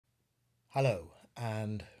Hello,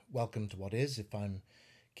 and welcome to what is, if I'm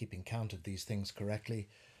keeping count of these things correctly,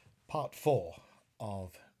 part four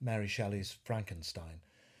of Mary Shelley's Frankenstein.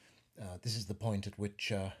 This is the point at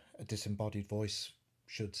which a disembodied voice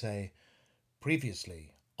should say,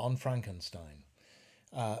 previously on Frankenstein.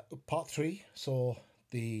 Part three saw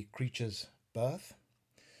the creature's birth,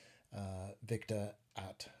 Victor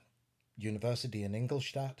at university in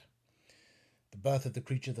Ingolstadt, the birth of the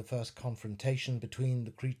creature, the first confrontation between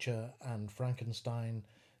the creature and Frankenstein,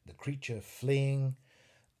 the creature fleeing,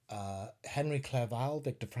 Henry Clerval,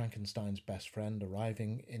 Victor Frankenstein's best friend,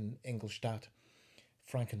 arriving in Ingolstadt,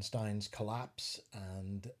 Frankenstein's collapse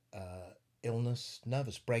and illness,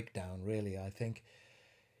 nervous breakdown, really, I think,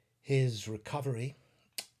 his recovery,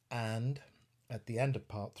 and at the end of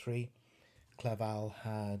part three, Clerval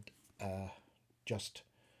had just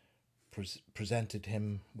presented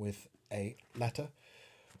him with a letter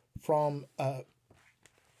from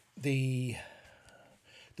the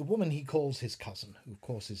woman he calls his cousin, who of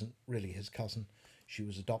course isn't really his cousin. She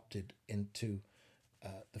was adopted into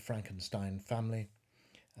the Frankenstein family,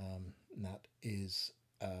 and that is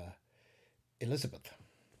Elizabeth.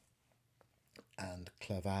 And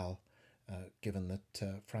Clerval, given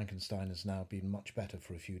that Frankenstein has now been much better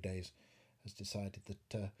for a few days, has decided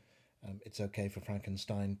that it's okay for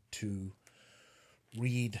Frankenstein to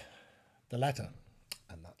read the letter,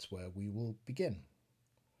 and that's where we will begin.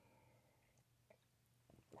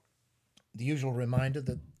 The usual reminder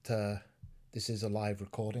that this is a live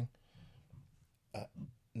recording,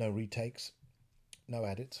 no retakes, no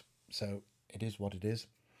edits, so it is what it is.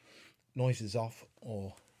 Noises off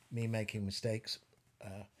or me making mistakes,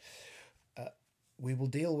 we will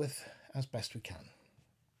deal with as best we can.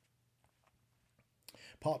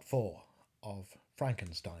 Part 4 of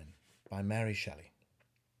Frankenstein by Mary Shelley.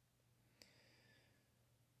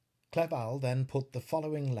 Clerval then put the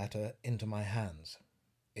following letter into my hands.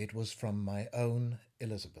 It was from my own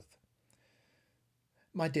Elizabeth.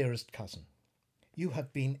 My dearest cousin, you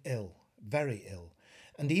have been ill, very ill,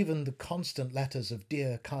 and even the constant letters of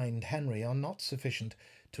dear, kind Henry are not sufficient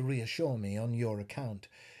to reassure me on your account.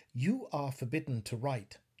 You are forbidden to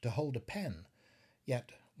write, to hold a pen,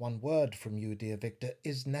 yet one word from you, dear Victor,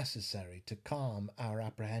 is necessary to calm our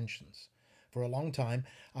apprehensions. For a long time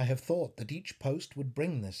I have thought that each post would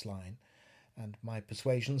bring this line, and my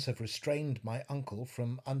persuasions have restrained my uncle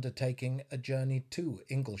from undertaking a journey to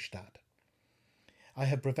Ingolstadt. I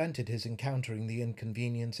have prevented his encountering the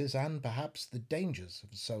inconveniences and perhaps the dangers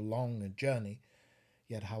of so long a journey,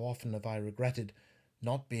 yet how often have I regretted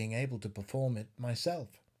not being able to perform it myself.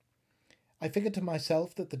 I figure to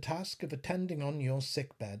myself that the task of attending on your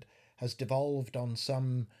sick bed has devolved on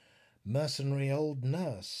some mercenary old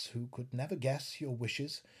nurse who could never guess your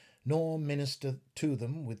wishes, nor minister to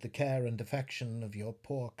them with the care and affection of your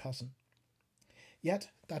poor cousin. Yet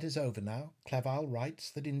that is over now. Clerval writes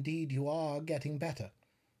that indeed you are getting better.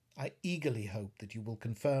 I eagerly hope that you will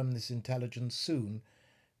confirm this intelligence soon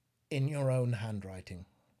in your own handwriting.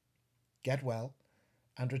 Get well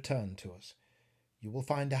and return to us. You will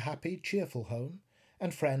find a happy, cheerful home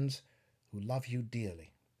and friends who love you dearly.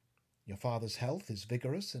 Your father's health is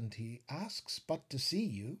vigorous, and he asks but to see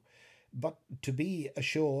you, but to be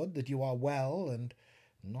assured that you are well, and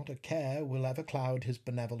not a care will ever cloud his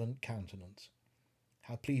benevolent countenance.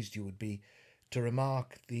 How pleased you would be to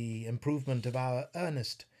remark the improvement of our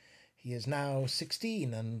Ernest. He is now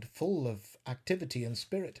 16 and full of activity and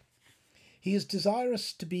spirit. He is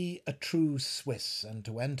desirous to be a true Swiss and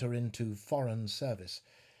to enter into foreign service,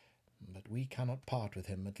 but we cannot part with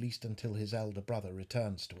him, at least until his elder brother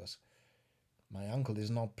returns to us. My uncle is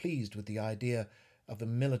not pleased with the idea of a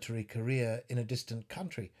military career in a distant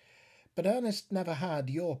country, but Ernest never had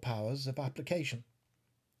your powers of application.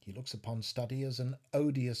 He looks upon study as an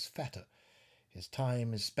odious fetter. His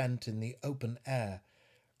time is spent in the open air,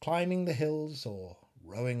 climbing the hills or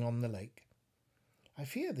rowing on the lake. I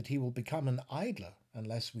fear that he will become an idler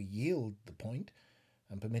unless we yield the point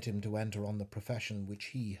and permit him to enter on the profession which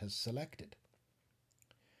he has selected.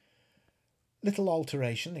 Little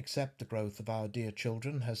alteration, except the growth of our dear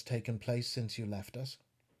children, has taken place since you left us.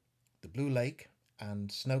 The blue lake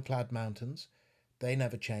and snow-clad mountains, they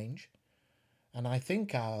never change, and I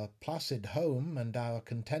think our placid home and our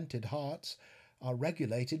contented hearts are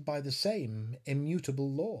regulated by the same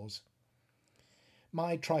immutable laws.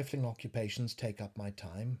 My trifling occupations take up my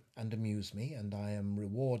time and amuse me, and I am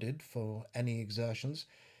rewarded for any exertions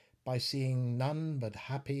by seeing none but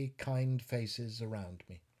happy, kind faces around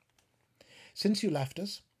me. Since you left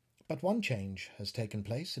us, but one change has taken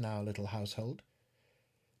place in our little household.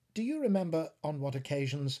 Do you remember on what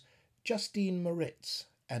occasions Justine Moritz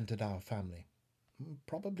entered our family?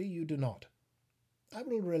 Probably you do not. I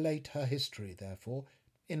will relate her history, therefore,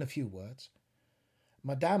 in a few words.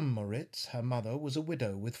 Madame Moritz, her mother, was a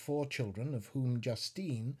widow with 4 children, of whom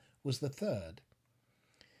Justine was the third.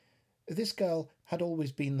 This girl had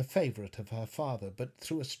always been the favourite of her father, but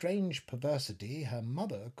through a strange perversity her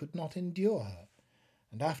mother could not endure her,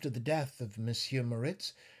 and after the death of Monsieur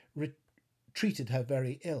Moritz treated her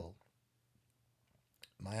very ill.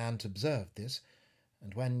 My aunt observed this,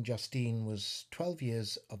 and when Justine was 12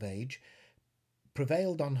 years of age,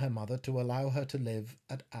 prevailed on her mother to allow her to live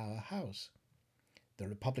at our house. The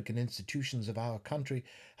republican institutions of our country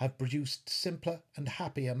have produced simpler and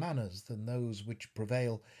happier manners than those which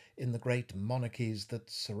prevail in the great monarchies that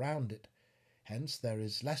surround it. Hence there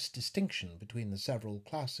is less distinction between the several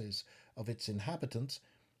classes of its inhabitants,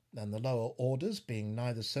 and the lower orders being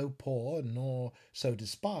neither so poor nor so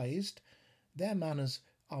despised, their manners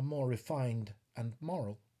are more refined and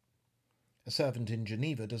moral. A servant in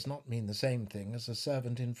Geneva does not mean the same thing as a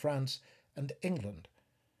servant in France and England.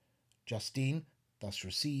 Justine, thus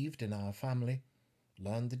received in our family,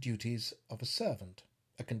 learned the duties of a servant,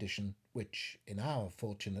 a condition which, in our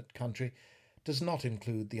fortunate country, does not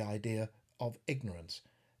include the idea of ignorance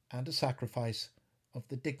and a sacrifice of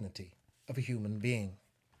the dignity of a human being.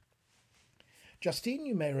 Justine,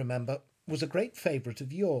 you may remember, was a great favourite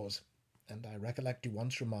of yours, and I recollect you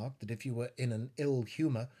once remarked that if you were in an ill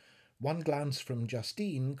humour, one glance from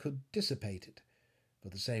Justine could dissipate it, for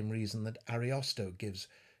the same reason that Ariosto gives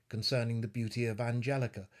concerning the beauty of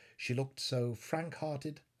Angelica. She looked so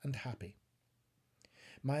frank-hearted and happy.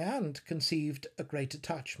 My aunt conceived a great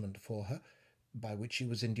attachment for her, by which she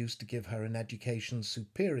was induced to give her an education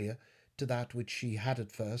superior to that which she had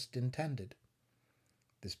at first intended.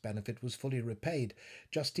 This benefit was fully repaid.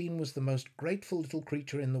 Justine was the most grateful little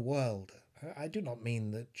creature in the world. I do not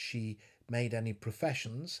mean that she made any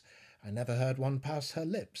professions. I never heard one pass her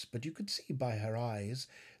lips, but you could see by her eyes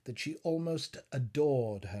that she almost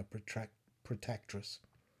adored her protectress.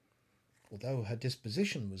 Although her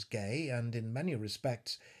disposition was gay and in many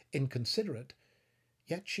respects inconsiderate,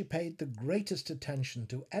 yet she paid the greatest attention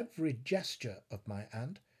to every gesture of my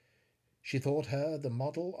aunt. She thought her the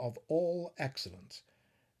model of all excellence,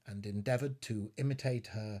 and endeavoured to imitate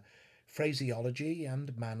her phraseology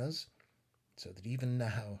and manners, so that even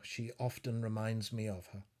now she often reminds me of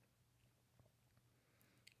her.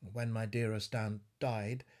 When my dearest aunt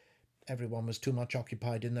died, everyone was too much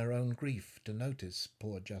occupied in their own grief to notice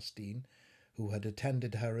poor Justine, who had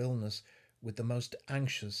attended her illness with the most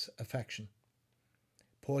anxious affection.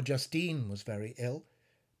 Poor Justine was very ill,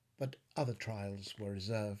 but other trials were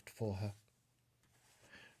reserved for her.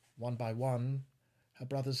 One by one, her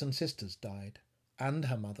brothers and sisters died, and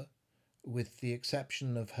her mother, with the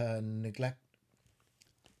exception of her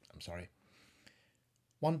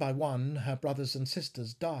One by one, her brothers and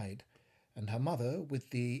sisters died, and her mother,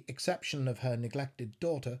 with the exception of her neglected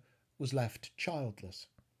daughter, was left childless.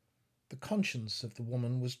 The conscience of the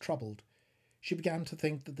woman was troubled. She began to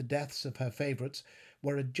think that the deaths of her favourites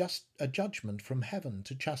were a judgment from heaven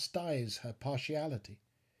to chastise her partiality.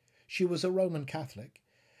 She was a Roman Catholic,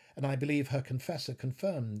 and I believe her confessor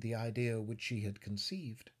confirmed the idea which she had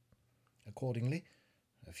conceived. Accordingly,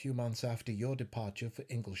 a few months after your departure for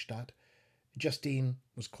Ingolstadt, Justine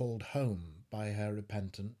was called home by her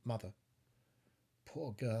repentant mother.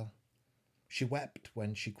 Poor girl! She wept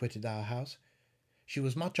when she quitted our house. She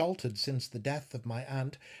was much altered since the death of my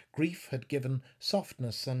aunt. Grief had given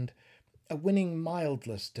softness and a winning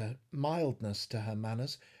mildness to her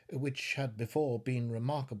manners, which had before been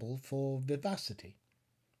remarkable for vivacity.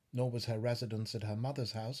 Nor was her residence at her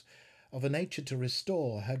mother's house of a nature to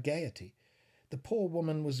restore her gaiety. The poor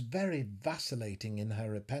woman was very vacillating in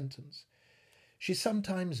her repentance. She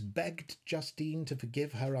sometimes begged Justine to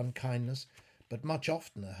forgive her unkindness, but much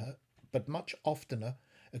oftener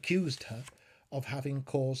accused her of having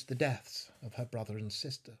caused the deaths of her brothers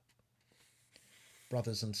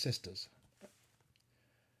and sisters.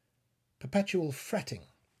 Perpetual fretting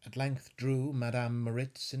at length drew Madame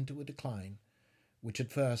Moritz into a decline, which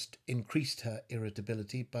at first increased her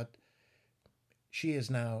irritability, but she is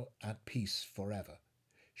now at peace forever.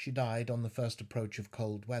 She died on the first approach of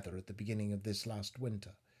cold weather at the beginning of this last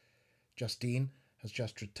winter. Justine has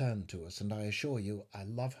just returned to us, and I assure you I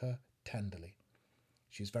love her tenderly.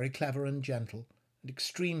 She is very clever and gentle, and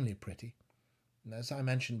extremely pretty, and as I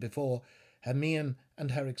mentioned before, her mien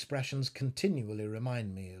and her expressions continually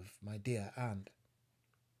remind me of my dear aunt.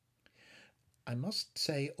 I must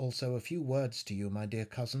say also a few words to you, my dear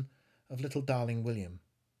cousin, of little darling William.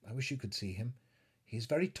 I wish you could see him. He is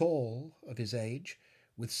very tall of his age,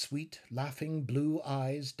 with sweet, laughing blue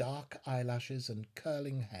eyes, dark eyelashes, and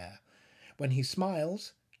curling hair. When he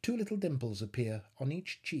smiles, 2 little dimples appear on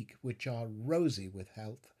each cheek, which are rosy with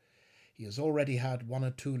health. He has already had 1 or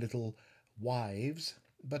 2 little wives,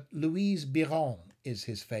 but Louise Biron is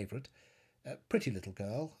his favourite, a pretty little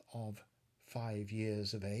girl of 5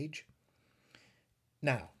 years of age.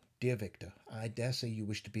 Now, dear Victor, I dare say you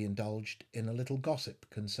wish to be indulged in a little gossip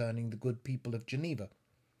concerning the good people of Geneva.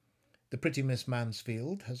 The pretty Miss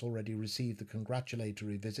Mansfield has already received the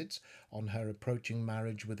congratulatory visits on her approaching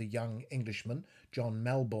marriage with a young Englishman, John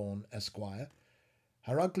Melbourne, Esquire.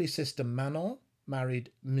 Her ugly sister Manon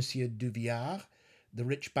married Monsieur Duvillard, the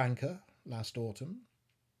rich banker, last autumn.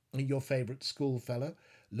 Your favourite schoolfellow,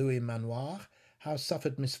 Louis Manoir, has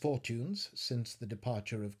suffered misfortunes since the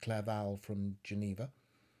departure of Clerval from Geneva,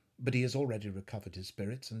 but he has already recovered his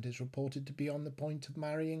spirits and is reported to be on the point of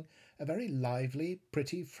marrying a very lively,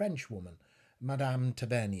 pretty Frenchwoman, Madame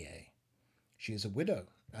Tavernier. She is a widow,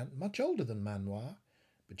 and much older than Manoir,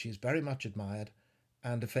 but she is very much admired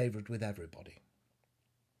and a favourite with everybody.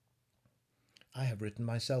 I have written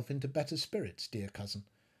myself into better spirits, dear cousin,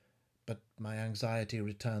 but my anxiety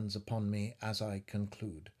returns upon me as I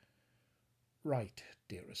conclude. Write,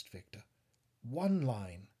 dearest Victor. 1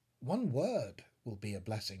 line, 1 word will be a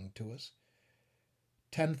blessing to us.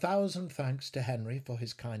 10,000 thanks to Henry for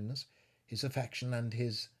his kindness, his affection, and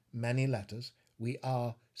his many letters. We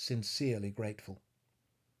are sincerely grateful.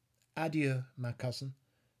 Adieu, my cousin.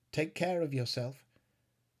 Take care of yourself,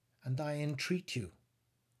 and I entreat you,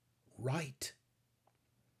 write.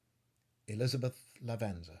 Elizabeth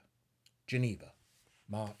Lavenza, Geneva,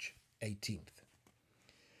 March 18th.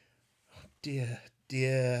 Dear,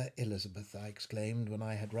 dear Elizabeth, I exclaimed when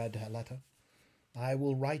I had read her letter. I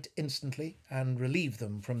will write instantly and relieve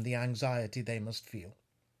them from the anxiety they must feel.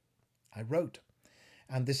 I wrote,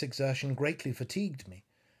 and this exertion greatly fatigued me,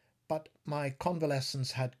 but my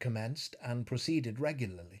convalescence had commenced and proceeded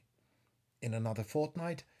regularly. In another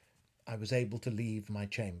fortnight I was able to leave my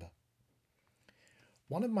chamber.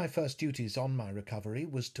 One of my first duties on my recovery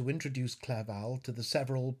was to introduce Clerval to the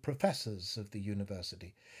several professors of the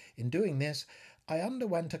university. In doing this, I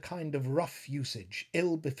underwent a kind of rough usage,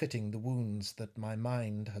 ill befitting the wounds that my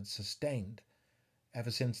mind had sustained.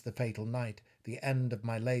 Ever since the fatal night, the end of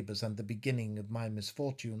my labours and the beginning of my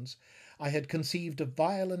misfortunes, I had conceived a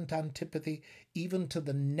violent antipathy even to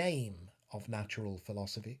the name of natural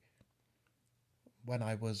philosophy. When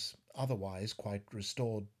I was otherwise quite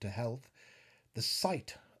restored to health, the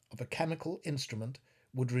sight of a chemical instrument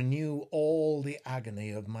would renew all the agony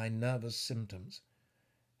of my nervous symptoms.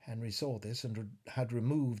 Henry saw this and had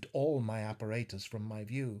removed all my apparatus from my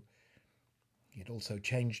view. He had also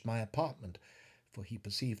changed my apartment, for he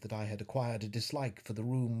perceived that I had acquired a dislike for the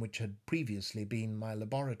room which had previously been my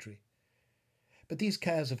laboratory. But these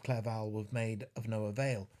cares of Clerval were made of no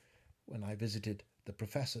avail when I visited the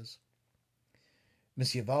professors.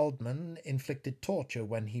 Monsieur Waldman inflicted torture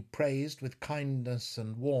when he praised with kindness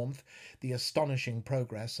and warmth the astonishing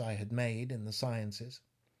progress I had made in the sciences.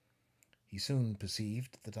 He soon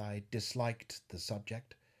perceived that I disliked the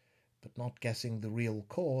subject, but not guessing the real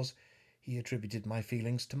cause, he attributed my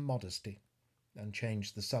feelings to modesty, and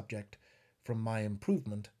changed the subject from my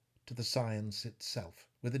improvement to the science itself,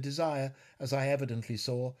 with a desire, as I evidently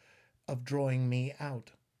saw, of drawing me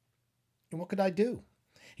out. And what could I do?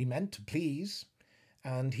 He meant to please,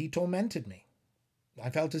 and he tormented me. I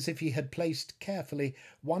felt as if he had placed carefully,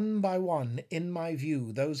 one by one, in my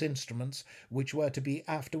view those instruments which were to be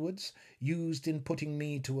afterwards used in putting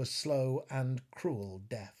me to a slow and cruel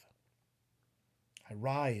death. I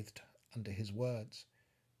writhed under his words,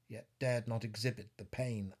 yet dared not exhibit the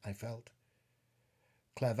pain I felt.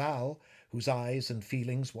 Clerval, whose eyes and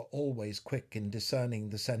feelings were always quick in discerning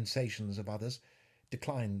the sensations of others,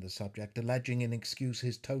 declined the subject, alleging in excuse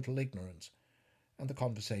his total ignorance, and the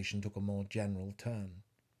conversation took a more general turn.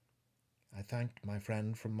 I thanked my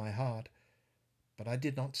friend from my heart, but I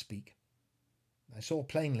did not speak. I saw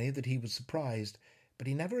plainly that he was surprised, but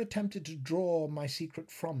he never attempted to draw my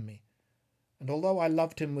secret from me, and although I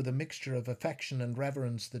loved him with a mixture of affection and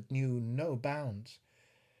reverence that knew no bounds,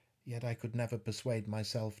 yet I could never persuade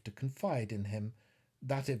myself to confide in him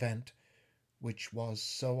that event which was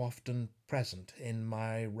so often present in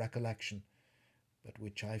my recollection, but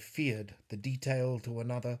which I feared the detail to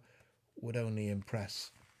another would only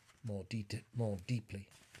impress more deeply.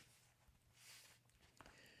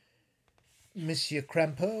 Monsieur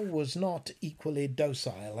Kremper was not equally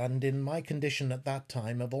docile, and in my condition at that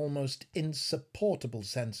time of almost insupportable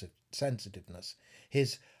sensitiveness,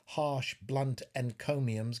 his harsh, blunt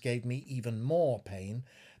encomiums gave me even more pain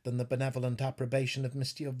than the benevolent approbation of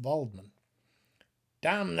Monsieur Waldman.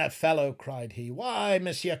 Damn the fellow, cried he. Why,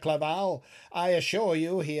 Monsieur Clerval, I assure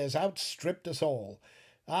you he has outstripped us all.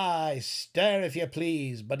 Ay, stare if you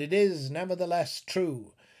please, but it is nevertheless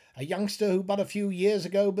true. A youngster who but a few years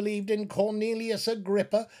ago believed in Cornelius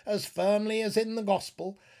Agrippa as firmly as in the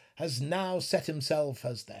gospel has now set himself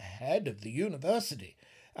as the head of the university,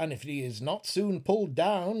 and if he is not soon pulled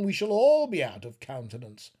down, we shall all be out of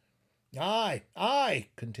countenance. Ay, ay,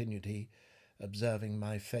 continued he, observing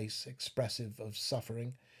my face expressive of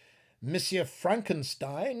suffering, Monsieur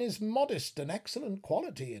Frankenstein is modest, an excellent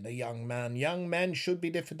quality in a young man. Young men should be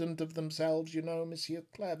diffident of themselves, you know, Monsieur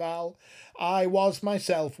Clerval. I was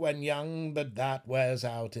myself when young, but that wears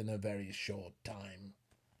out in a very short time.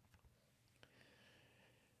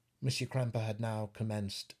 Monsieur Cramper had now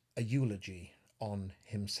commenced a eulogy on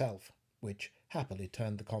himself, which happily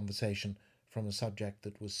turned the conversation from a subject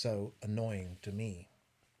that was so annoying to me.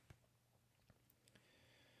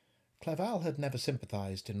 Clerval had never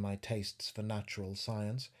sympathized in my tastes for natural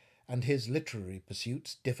science, and his literary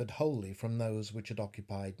pursuits differed wholly from those which had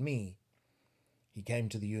occupied me. He came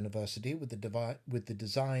to the university with the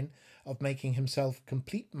design of making himself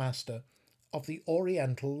complete master of the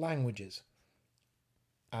Oriental languages,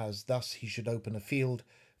 as thus he should open a field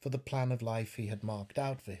for the plan of life he had marked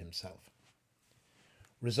out for himself.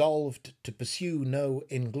 Resolved to pursue no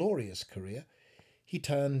inglorious career, he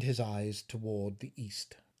turned his eyes toward the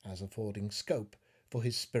east, as affording scope for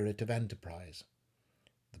his spirit of enterprise.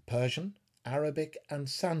 The Persian, Arabic, and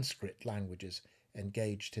Sanskrit languages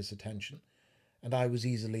engaged his attention, and I was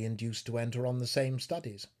easily induced to enter on the same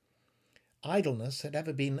studies. Idleness had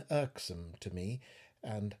ever been irksome to me,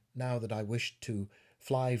 and now that I wished to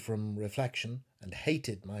fly from reflection and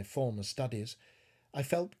hated my former studies, I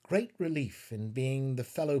felt great relief in being the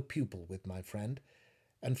fellow pupil with my friend,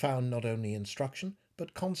 and found not only instruction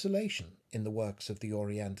but consolation in the works of the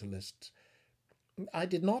Orientalists. I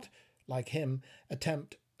did not, like him,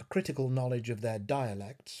 attempt a critical knowledge of their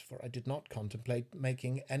dialects, for I did not contemplate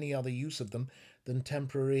making any other use of them than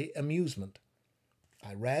temporary amusement.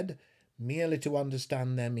 I read merely to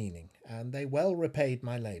understand their meaning, and they well repaid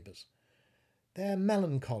my labours. Their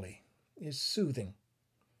melancholy is soothing,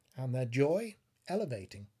 and their joy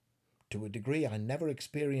elevating, to a degree I never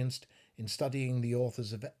experienced in studying the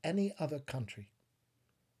authors of any other country.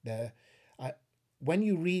 When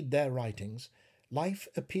you read their writings, life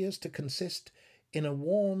appears to consist in a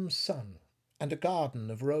warm sun and a garden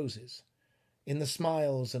of roses, in the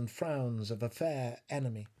smiles and frowns of a fair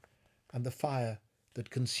enemy, and the fire that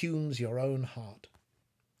consumes your own heart.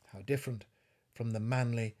 How different from the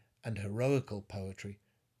manly and heroical poetry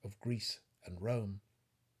of Greece and Rome.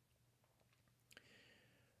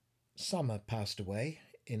 Summer passed away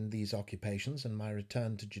in these occupations, and my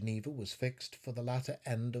return to Geneva was fixed for the latter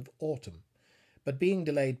end of autumn. But being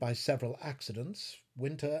delayed by several accidents,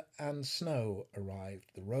 winter and snow arrived.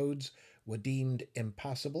 The roads were deemed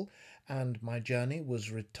impassable, and my journey was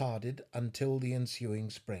retarded until the ensuing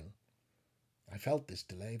spring. I felt this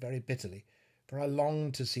delay very bitterly, for I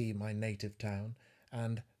longed to see my native town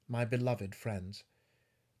and my beloved friends.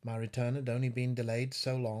 My return had only been delayed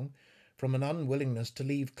so long from an unwillingness to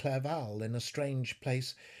leave Clerval in a strange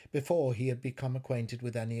place before he had become acquainted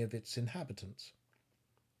with any of its inhabitants.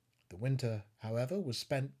 The winter, however, was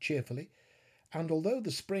spent cheerfully, and although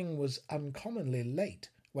the spring was uncommonly late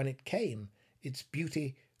when it came, its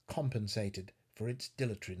beauty compensated for its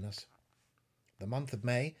dilatoriness. The month of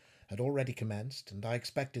May had already commenced, and I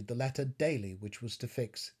expected the letter daily which was to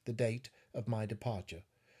fix the date of my departure,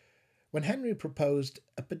 when Henry proposed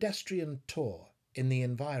a pedestrian tour in the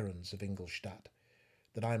environs of Ingolstadt,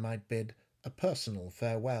 that I might bid a personal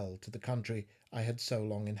farewell to the country I had so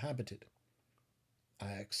long inhabited.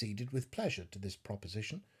 I acceded with pleasure to this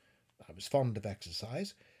proposition. I was fond of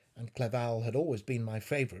exercise, and Clerval had always been my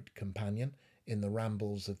favourite companion in the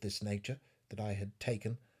rambles of this nature that I had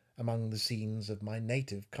taken among the scenes of my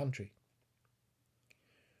native country.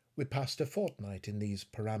 We passed a fortnight in these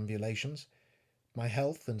perambulations. My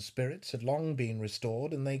health and spirits had long been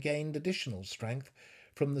restored, and they gained additional strength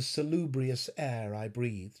from the salubrious air I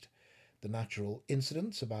breathed, the natural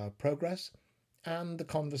incidents of our progress, and the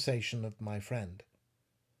conversation of my friend.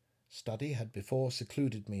 Study had before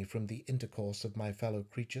secluded me from the intercourse of my fellow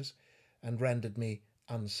creatures, and rendered me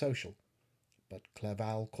unsocial, but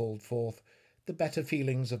Clerval called forth the better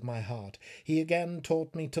feelings of my heart. He again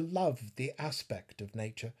taught me to love the aspect of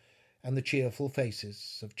nature and the cheerful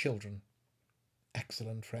faces of children.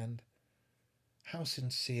 Excellent friend, how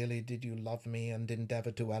sincerely did you love me and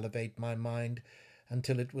endeavour to elevate my mind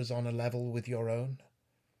until it was on a level with your own?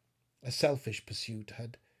 A selfish pursuit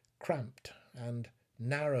had cramped and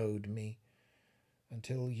narrowed me,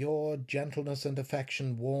 until your gentleness and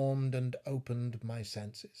affection warmed and opened my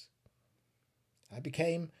senses. I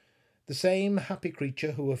became the same happy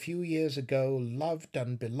creature who a few years ago, loved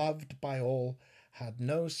and beloved by all, had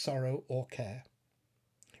no sorrow or care.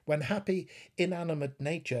 When happy, inanimate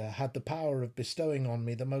nature had the power of bestowing on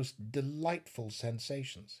me the most delightful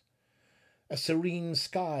sensations. A serene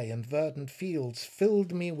sky and verdant fields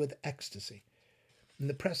filled me with ecstasy. And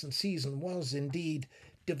the present season was indeed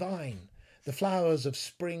divine. The flowers of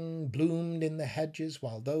spring bloomed in the hedges,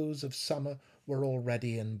 while those of summer were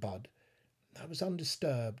already in bud. I was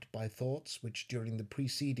undisturbed by thoughts which during the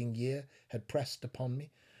preceding year had pressed upon me,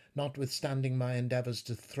 notwithstanding my endeavours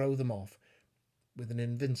to throw them off with an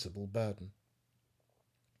invincible burden.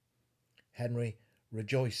 Henry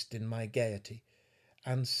rejoiced in my gaiety,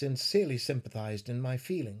 and sincerely sympathized in my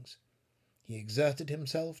feelings. He exerted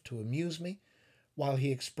himself to amuse me, while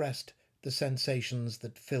he expressed the sensations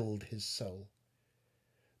that filled his soul.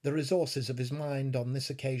 The resources of his mind on this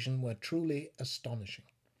occasion were truly astonishing.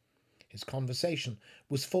 His conversation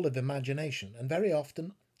was full of imagination, and very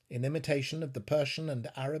often, in imitation of the Persian and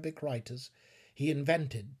Arabic writers, he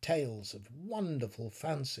invented tales of wonderful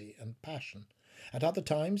fancy and passion. At other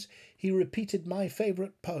times he repeated my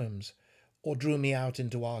favourite poems, or drew me out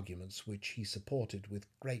into arguments which he supported with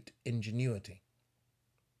great ingenuity.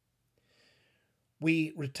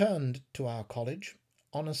 We returned to our college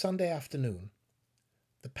on a Sunday afternoon.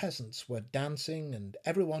 The peasants were dancing, and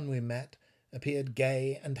everyone we met appeared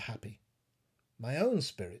gay and happy. My own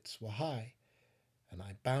spirits were high, and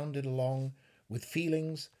I bounded along with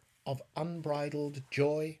feelings of unbridled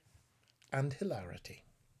joy and hilarity.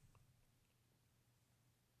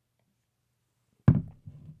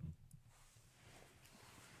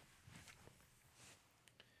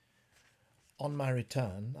 On my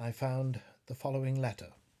return, I found the following letter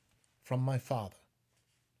from my father.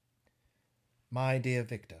 My dear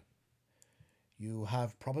Victor, you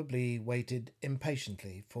have probably waited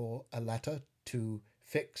impatiently for a letter to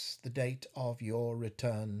fix the date of your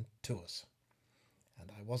return to us,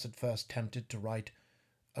 and I was at first tempted to write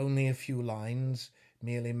only a few lines,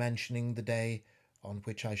 merely mentioning the day on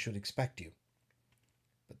which I should expect you.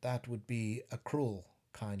 But that would be a cruel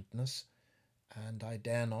kindness, and I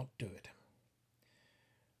dare not do it.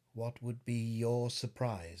 What would be your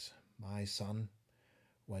surprise, my son,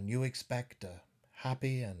 when you expect a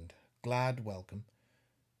happy and glad welcome,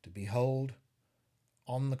 to behold,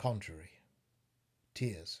 on the contrary,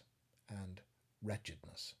 tears and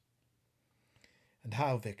wretchedness? And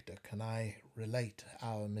how, Victor, can I relate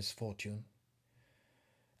our misfortune?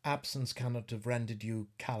 Absence cannot have rendered you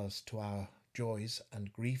callous to our joys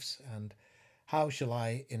and griefs, and how shall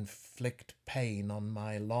I inflict pain on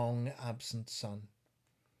my long absent son?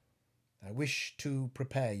 I wish to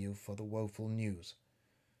prepare you for the woeful news,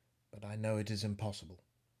 but I know it is impossible.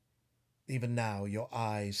 Even now your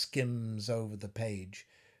eye skims over the page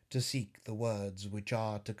to seek the words which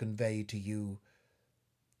are to convey to you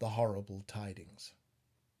the horrible tidings.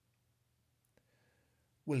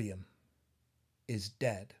 William is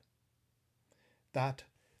dead. That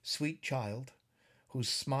sweet child, whose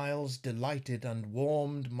smiles delighted and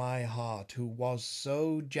warmed my heart, who was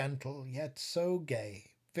so gentle yet so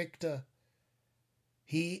gay, Victor,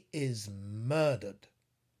 he is murdered.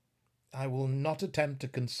 I will not attempt to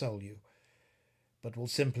console you, but will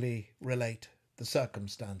simply relate the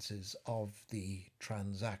circumstances of the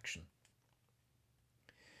transaction.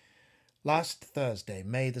 Last Thursday,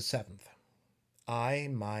 May the 7th, I,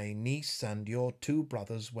 my niece, and your 2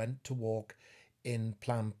 brothers went to walk in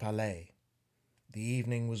Plainpalais. The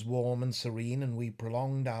evening was warm and serene, and we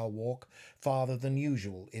prolonged our walk farther than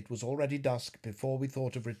usual. It was already dusk before we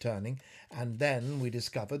thought of returning, and then we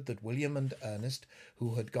discovered that William and Ernest,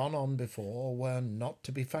 who had gone on before, were not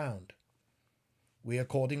to be found. We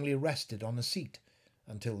accordingly rested on a seat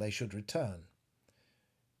until they should return.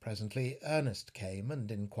 Presently Ernest came and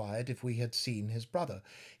inquired if we had seen his brother.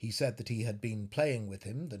 He said that he had been playing with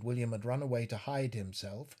him, that William had run away to hide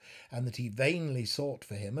himself, and that he vainly sought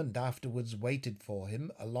for him and afterwards waited for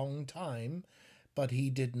him a long time, but he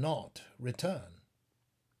did not return.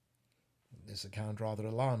 This account rather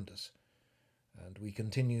alarmed us, and we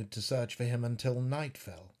continued to search for him until night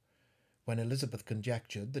fell, when Elizabeth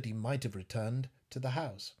conjectured that he might have returned to the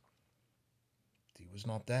house. He was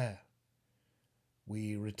not there.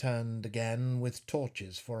 We returned again with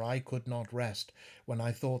torches, for I could not rest when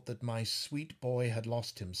I thought that my sweet boy had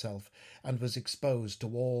lost himself and was exposed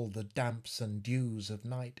to all the damps and dews of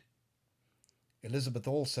night. Elizabeth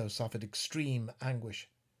also suffered extreme anguish.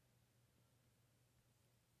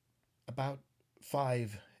 About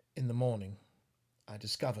 5 in the morning, I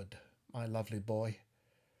discovered my lovely boy,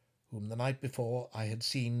 whom the night before I had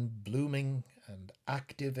seen blooming and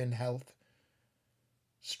active in health,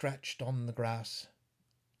 stretched on the grass,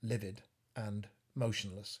 livid and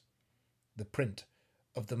motionless. The print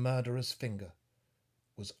of the murderer's finger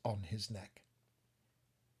was on his neck.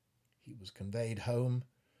 He was conveyed home,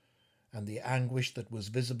 and the anguish that was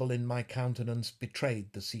visible in my countenance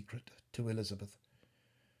betrayed the secret to Elizabeth.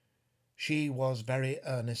 She was very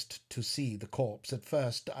earnest to see the corpse. At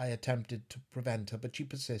first I attempted to prevent her, but she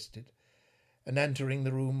persisted, and entering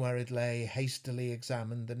the room where it lay, hastily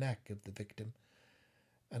examined the neck of the victim,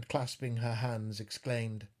 and clasping her hands,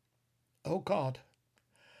 exclaimed, "O God,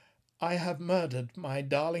 I have murdered my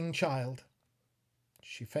darling child."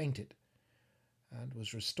 She fainted, and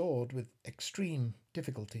was restored with extreme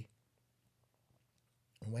difficulty.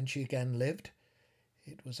 And when she again lived,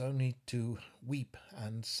 it was only to weep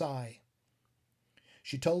and sigh.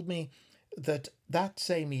 She told me that that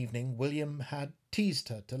same evening William had teased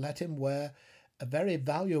her to let him wear a very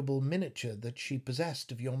valuable miniature that she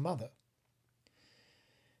possessed of your mother.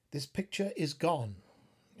 This picture is gone,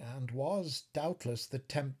 and was doubtless the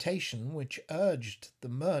temptation which urged the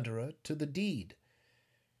murderer to the deed.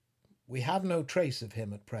 We have no trace of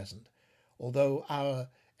him at present, although our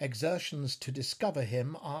exertions to discover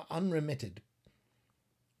him are unremitted.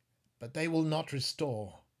 But they will not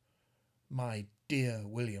restore my dear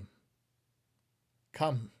William.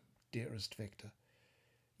 Come, dearest Victor,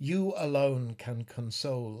 you alone can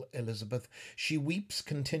console Elizabeth. She weeps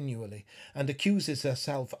continually, and accuses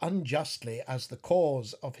herself unjustly as the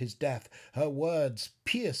cause of his death. Her words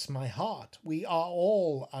pierce my heart. We are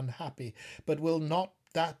all unhappy, but will not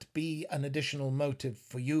that be an additional motive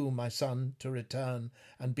for you, my son, to return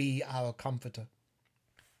and be our comforter?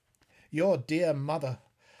 Your dear mother,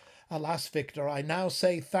 alas, Victor, I now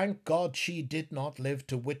say, thank God she did not live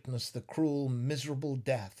to witness the cruel, miserable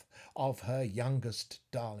death of her youngest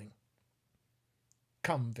darling.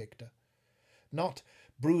 Come, Victor, not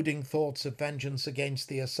brooding thoughts of vengeance against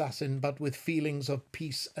the assassin, but with feelings of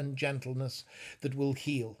peace and gentleness that will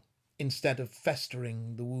heal, instead of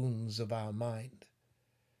festering the wounds of our mind.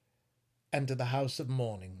 Enter the house of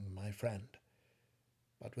mourning, my friend,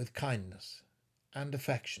 but with kindness and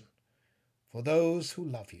affection for those who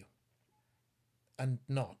love you, and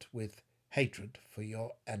not with hatred for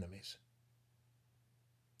your enemies.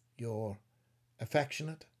 Your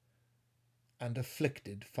affectionate and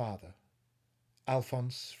afflicted father,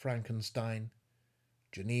 Alphonse Frankenstein,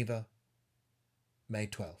 Geneva, May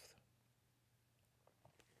 12th.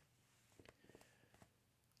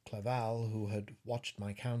 Clerval, who had watched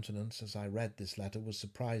my countenance as I read this letter, was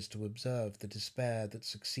surprised to observe the despair that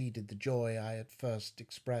succeeded the joy I at first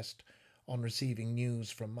expressed on receiving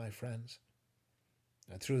news from my friends.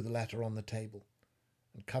 I threw the letter on the table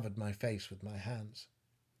and covered my face with my hands.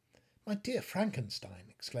 "My dear Frankenstein,"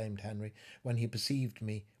 exclaimed Henry, when he perceived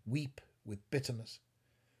me weep with bitterness,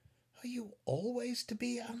 "are you always to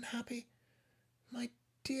be unhappy? My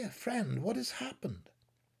dear friend, what has happened?"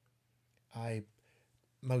 I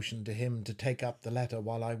motioned to him to take up the letter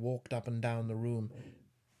while I walked up and down the room.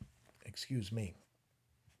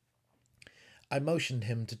 I motioned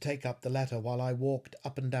him to take up the letter while I walked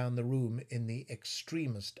up and down the room in the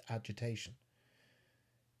extremest agitation.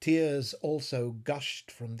 Tears also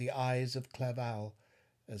gushed from the eyes of Clerval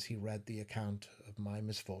as he read the account of my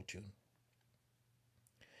misfortune.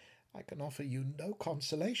 "I can offer you no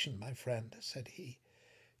consolation, my friend," said he.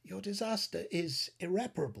 "Your disaster is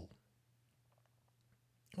irreparable.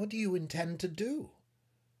 What do you intend to do?"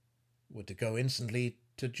 "Would to go instantly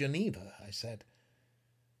to Geneva," I said.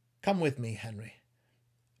 "Come with me, Henry,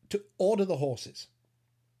 to order the horses."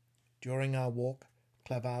 During our walk,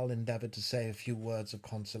 Clerval endeavoured to say a few words of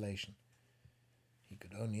consolation. He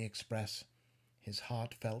could only express his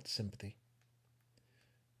heartfelt sympathy.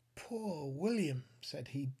 "Poor William," said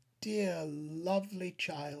he, "dear, lovely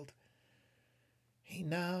child. He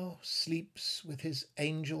now sleeps with his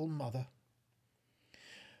angel mother.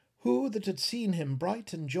 Who that had seen him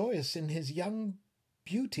bright and joyous in his young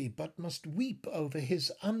beauty but must weep over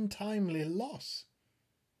his untimely loss?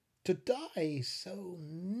 To die so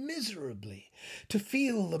miserably, to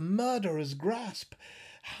feel the murderer's grasp,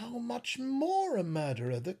 how much more a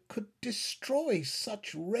murderer that could destroy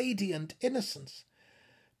such radiant innocence?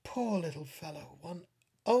 Poor little fellow, one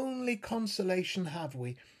only consolation have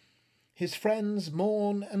we. His friends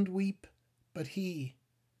mourn and weep, but he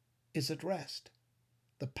is at rest.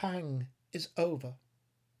 The pang is over.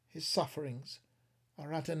 His sufferings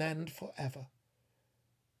are at an end for ever.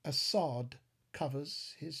 A sod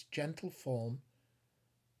covers his gentle form,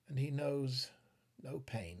 and he knows no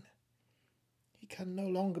pain. He can no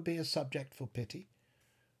longer be a subject for pity.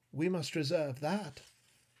 We must reserve that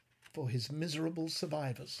for his miserable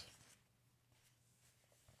survivors.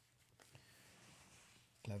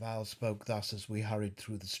 Clerval spoke thus as we hurried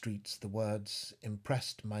through the streets. The words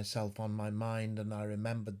impressed myself on my mind, and I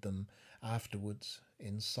remembered them afterwards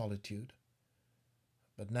in solitude.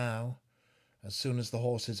 But now, as soon as the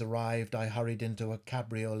horses arrived, I hurried into a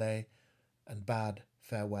cabriolet and bade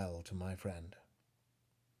farewell to my friend.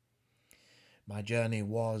 My journey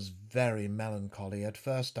was very melancholy. At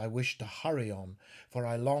first I wished to hurry on, for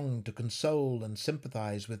I longed to console and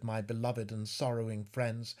sympathize with my beloved and sorrowing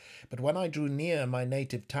friends, but when I drew near my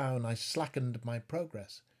native town I slackened my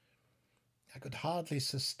progress. I could hardly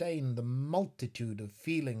sustain the multitude of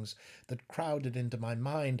feelings that crowded into my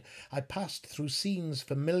mind. I passed through scenes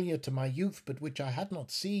familiar to my youth, but which I had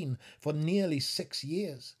not seen for nearly 6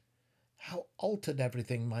 years. How altered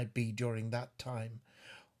everything might be during that time!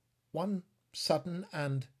 One sudden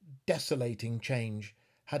and desolating change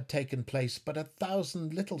had taken place, but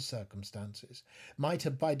 1,000 little circumstances might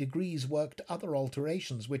have by degrees worked other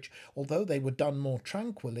alterations, which, although they were done more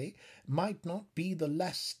tranquilly, might not be the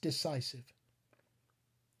less decisive.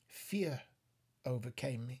 Fear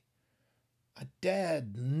overcame me. I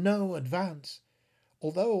dared no advance,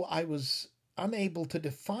 although I was unable to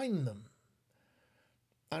define them.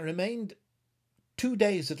 I remained 2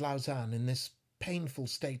 days at Lausanne in this painful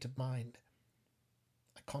state of mind.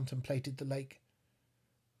 I contemplated the lake.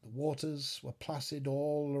 The waters were placid,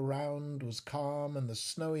 all around was calm, and the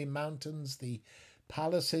snowy mountains, the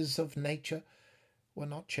palaces of nature, were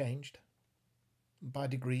not changed. By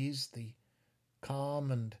degrees the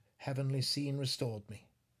calm and heavenly scene restored me,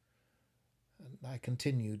 and I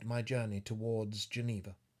continued my journey towards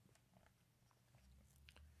Geneva.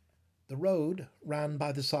 The road ran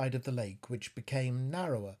by the side of the lake, which became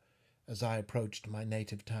narrower as I approached my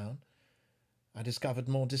native town. I discovered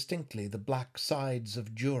more distinctly the black sides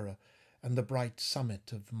of Jura and the bright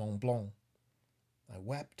summit of Mont Blanc. I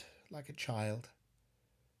wept like a child.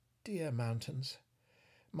 Dear mountains,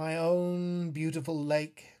 my own beautiful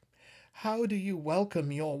lake, how do you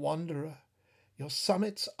welcome your wanderer? Your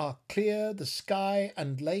summits are clear, the sky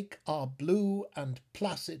and lake are blue and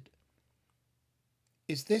placid.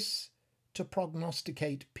 Is this to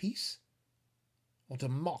prognosticate peace, or to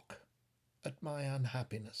mock at my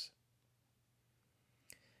unhappiness?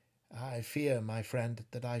 I fear, my friend,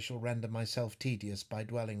 that I shall render myself tedious by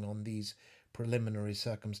dwelling on these preliminary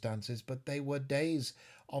circumstances, but they were days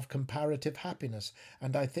of comparative happiness,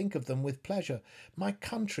 and I think of them with pleasure. My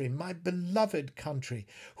country, my beloved country,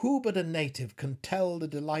 who but a native can tell the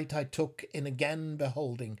delight I took in again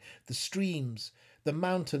beholding the streams, the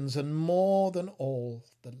mountains, and more than all,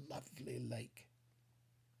 the lovely lake.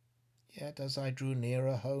 Yet as I drew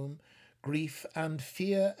nearer home, grief and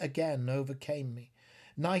fear again overcame me.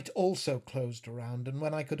 Night also closed around, and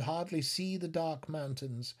when I could hardly see the dark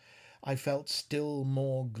mountains, I felt still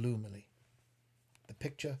more gloomily. The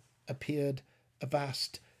picture appeared a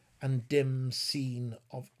vast and dim scene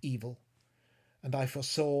of evil, and I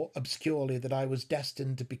foresaw obscurely that I was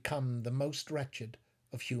destined to become the most wretched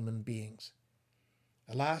of human beings.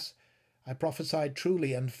 Alas, I prophesied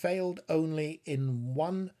truly, and failed only in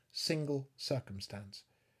one single circumstance,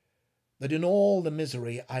 that in all the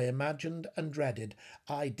misery I imagined and dreaded,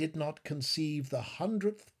 I did not conceive the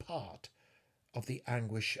 100th part of the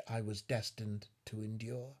anguish I was destined to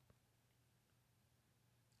endure.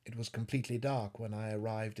 It was completely dark when I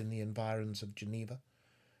arrived in the environs of Geneva.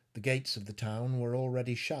 The gates of the town were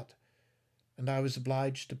already shut, and I was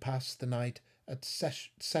obliged to pass the night at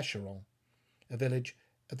Secheron, a village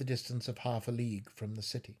at the distance of half a league from the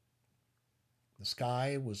city. The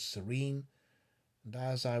sky was serene, and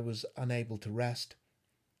as I was unable to rest,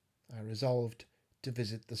 I resolved to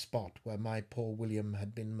visit the spot where my poor William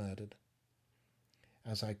had been murdered.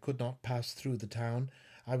 As I could not pass through the town,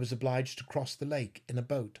 I was obliged to cross the lake in a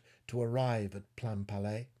boat to arrive at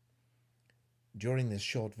Plainpalais. During this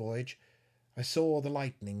short voyage, I saw the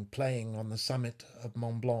lightning playing on the summit of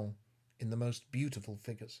Mont Blanc in the most beautiful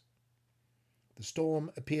figures. The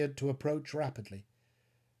storm appeared to approach rapidly,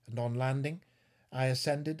 and on landing, I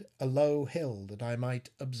ascended a low hill that I might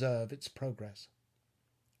observe its progress.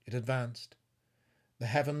 It advanced. The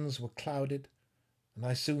heavens were clouded, and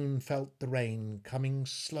I soon felt the rain coming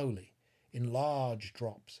slowly in large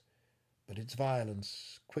drops, but its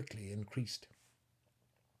violence quickly increased.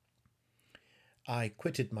 I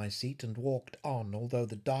quitted my seat and walked on, although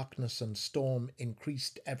the darkness and storm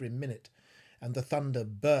increased every minute, and the thunder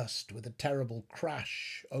burst with a terrible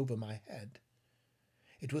crash over my head.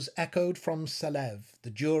 It was echoed from Salève,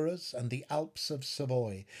 the Juras, and the Alps of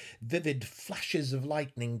Savoy. Vivid flashes of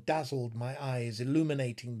lightning dazzled my eyes,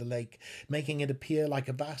 illuminating the lake, making it appear like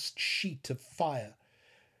a vast sheet of fire.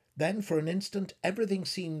 Then for an instant everything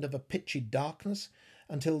seemed of a pitchy darkness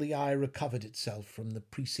until the eye recovered itself from the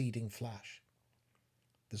preceding flash.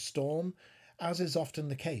 The storm, as is often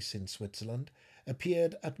the case in Switzerland,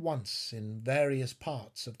 appeared at once in various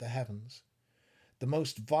parts of the heavens. The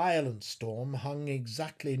most violent storm hung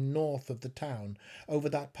exactly north of the town, over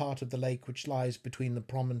that part of the lake which lies between the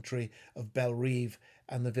promontory of Bellerive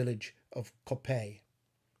and the village of Coppet.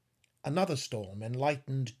 Another storm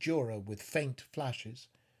enlightened Jura with faint flashes,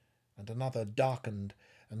 and another darkened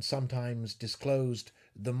and sometimes disclosed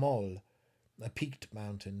the Mole, a peaked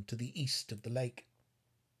mountain to the east of the lake.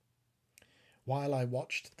 While I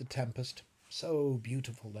watched the tempest, so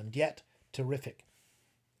beautiful and yet terrific,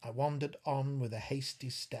 I wandered on with a hasty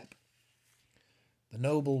step. The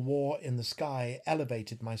noble war in the sky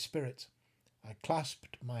elevated my spirits. I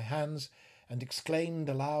clasped my hands and exclaimed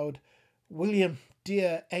aloud, "William,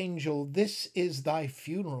 dear angel, this is thy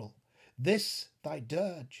funeral, this thy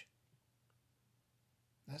dirge."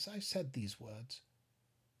 As I said these words,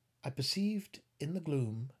 I perceived in the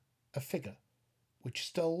gloom a figure which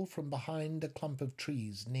stole from behind a clump of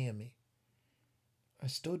trees near me. I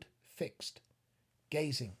stood fixed,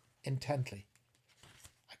 gazing intently.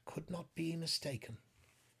 I could not be mistaken.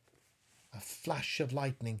 A flash of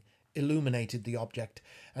lightning illuminated the object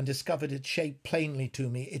and discovered its shape plainly to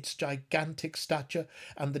me. Its gigantic stature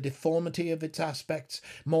and the deformity of its aspects,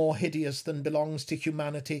 more hideous than belongs to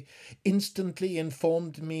humanity, instantly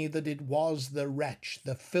informed me that it was the wretch,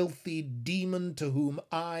 the filthy demon to whom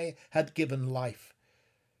I had given life.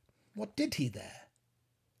 What did he there?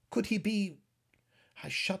 Could he be— I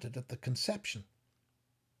shuddered at the conception—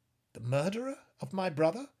 the murderer of my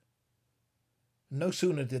brother? No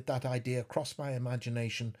sooner did that idea cross my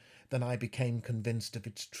imagination than I became convinced of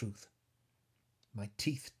its truth. My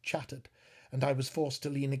teeth chattered, and I was forced to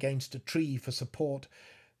lean against a tree for support.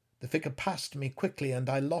 The figure passed me quickly, and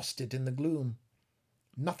I lost it in the gloom.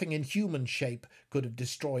 Nothing in human shape could have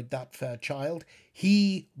destroyed that fair child.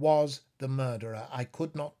 He was the murderer. I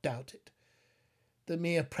could not doubt it. The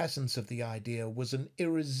mere presence of the idea was an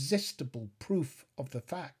irresistible proof of the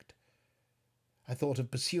fact. I thought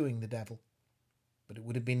of pursuing the devil, but it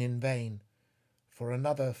would have been in vain, for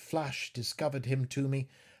another flash discovered him to me,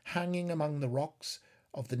 hanging among the rocks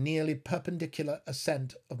of the nearly perpendicular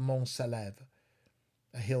ascent of Mont Salève,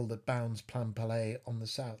 a hill that bounds Plainpalais on the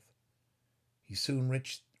south. He soon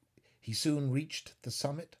reached the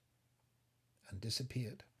summit and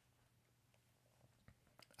disappeared.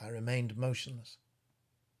 I remained motionless.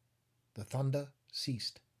 The thunder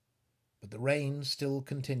ceased, but the rain still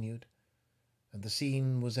continued, and the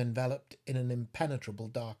scene was enveloped in an impenetrable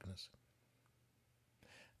darkness.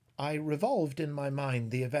 I revolved in my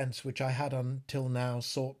mind the events which I had until now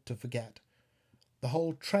sought to forget, the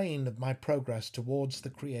whole train of my progress towards the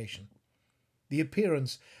creation, the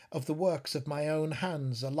appearance of the works of my own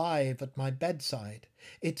hands alive at my bedside,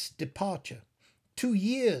 its departure. 2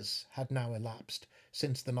 years had now elapsed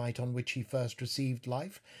since the night on which he first received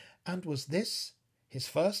life, and was this his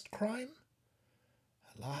first crime?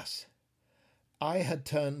 Alas! I had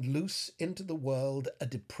turned loose into the world a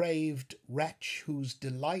depraved wretch whose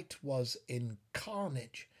delight was in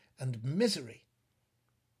carnage and misery.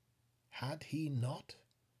 Had he not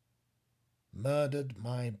murdered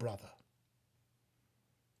my brother?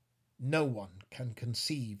 No one can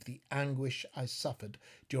conceive the anguish I suffered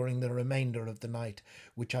during the remainder of the night,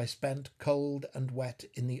 which I spent cold and wet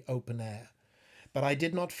in the open air. But I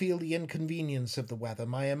did not feel the inconvenience of the weather.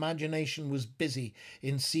 My imagination was busy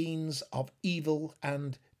in scenes of evil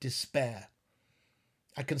and despair.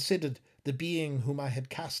 I considered the being whom I had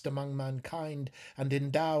cast among mankind and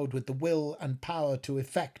endowed with the will and power to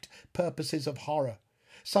effect purposes of horror,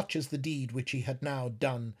 such as the deed which he had now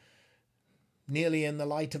done, nearly in the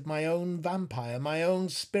light of my own vampire, my own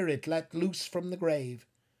spirit let loose from the grave,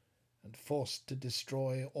 and forced to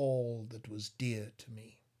destroy all that was dear to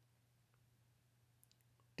me.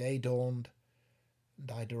 Day dawned, and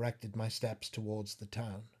I directed my steps towards the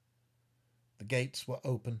town. The gates were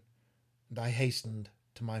open, and I hastened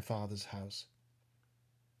to my father's house.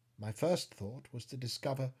 My first thought was to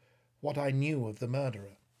discover what I knew of the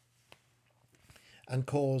murderer, and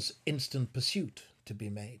cause instant pursuit to be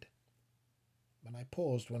made. But I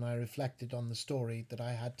paused when I reflected on the story that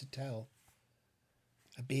I had to tell.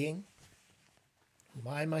 A being whom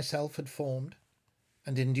I myself had formed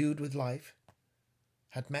and endued with life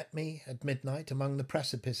had met me at midnight among the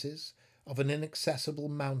precipices of an inaccessible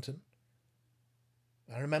mountain.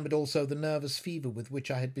 I remembered also the nervous fever with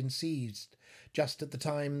which I had been seized just at the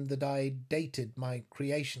time that I dated my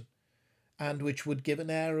creation, and which would give an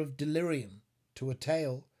air of delirium to a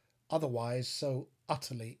tale otherwise so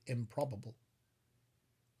utterly improbable.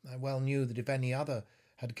 I well knew that if any other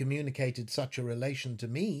had communicated such a relation to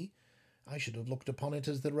me, I should have looked upon it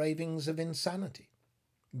as the ravings of insanity.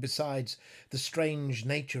 Besides, the strange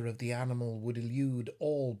nature of the animal would elude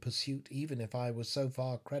all pursuit, even if I was so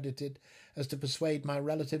far credited as to persuade my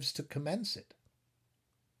relatives to commence it.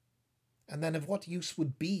 And then of what use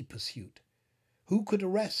would be pursuit? Who could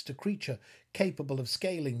arrest a creature capable of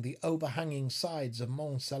scaling the overhanging sides of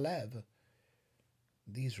Mont Salève?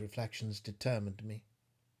 These reflections determined me,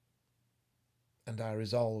 and I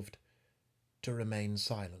resolved to remain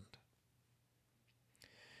silent.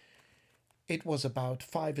 It was about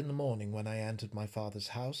 5 in the morning when I entered my father's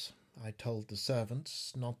house. I told the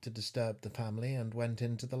servants not to disturb the family and went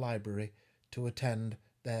into the library to attend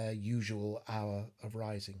their usual hour of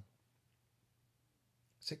rising.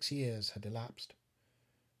 6 years had elapsed,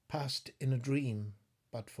 passed in a dream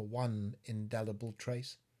but for one indelible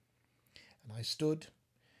trace, and I stood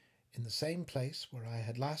in the same place where I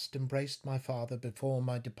had last embraced my father before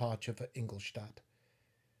my departure for Ingolstadt.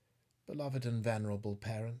 Beloved and venerable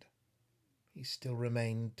parent, he still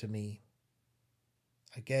remained to me.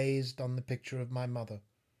 I gazed on the picture of my mother,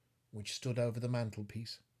 which stood over the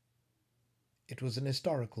mantelpiece. It was an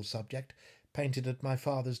historical subject, painted at my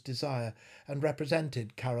father's desire, and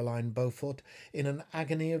represented Caroline Beaufort in an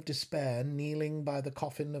agony of despair, kneeling by the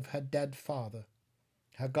coffin of her dead father.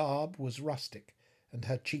 Her garb was rustic, and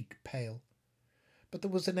her cheek pale, but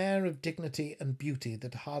there was an air of dignity and beauty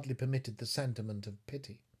that hardly permitted the sentiment of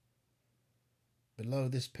pity. Below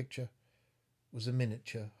this picture was a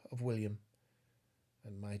miniature of William,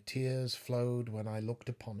 and my tears flowed when I looked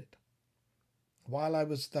upon it. While I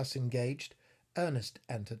was thus engaged, Ernest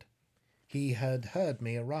entered. He had heard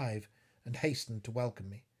me arrive, and hastened to welcome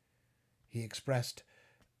me. He expressed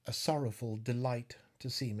a sorrowful delight to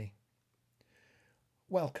see me.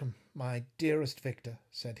 "Welcome, my dearest Victor,"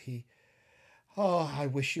 said he. "Ah, I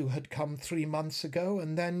wish you had come 3 months ago,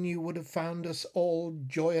 and then you would have found us all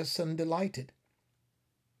joyous and delighted.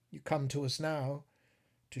 You come to us now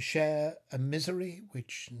to share a misery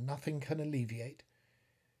which nothing can alleviate.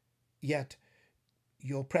 Yet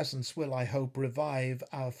your presence will, I hope, revive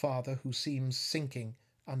our father, who seems sinking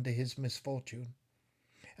under his misfortune,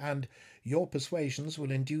 and your persuasions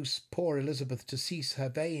will induce poor Elizabeth to cease her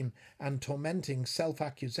vain and tormenting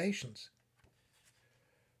self-accusations.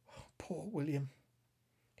 Poor William!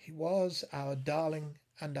 He was our darling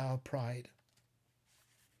and our pride."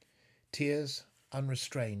 Tears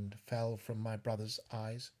unrestrained fell from my brother's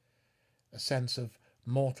eyes. A sense of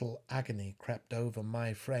mortal agony crept over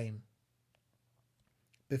my frame.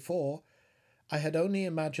 Before, I had only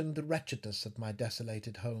imagined the wretchedness of my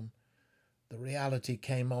desolated home. The reality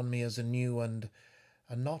came on me as a new and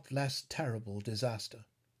a not less terrible disaster.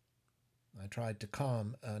 I tried to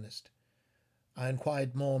calm Ernest. I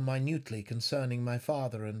inquired more minutely concerning my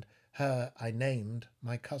father, and her I named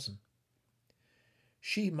my cousin.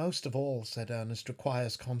 "She most of all," said Ernest,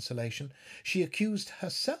 "requires consolation. She accused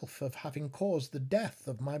herself of having caused the death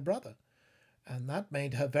of my brother, and that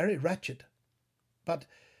made her very wretched. But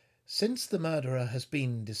since the murderer has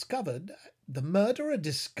been discovered—" "The murderer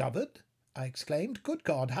discovered?" I exclaimed. "Good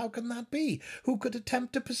God, how can that be? Who could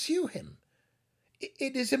attempt to pursue him?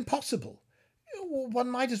 It is impossible. One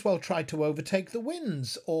might as well try to overtake the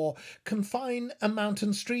winds, or confine a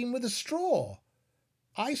mountain stream with a straw.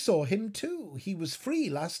 I saw him too. He was free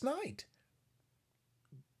last night."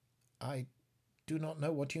 "I do not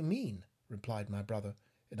know what you mean," replied my brother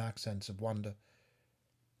in accents of wonder.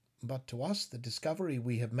 "But to us the discovery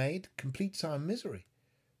we have made completes our misery.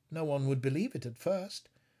 No one would believe it at first,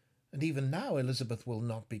 and even now Elizabeth will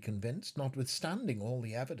not be convinced, notwithstanding all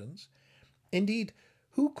the evidence. Indeed,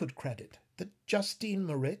 who could credit that Justine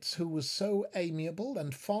Moritz, who was so amiable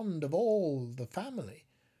and fond of all the family,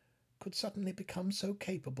 could suddenly become so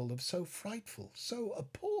capable of so frightful, so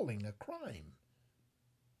appalling a crime?"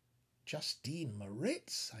 "Justine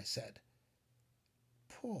Moritz," I said.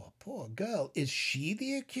 "Poor, poor girl! Is she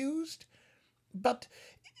the accused? But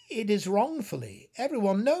it is wrongfully.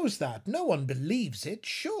 Everyone knows that. No one believes it,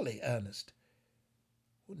 surely, Ernest?"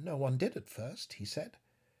 "No one did at first," he said,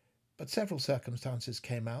 "but several circumstances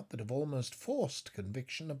came out that have almost forced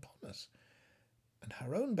conviction upon us, and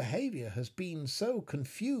her own behaviour has been so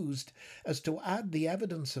confused as to add the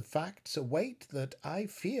evidence of facts a weight that, I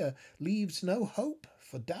fear, leaves no hope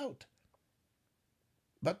for doubt.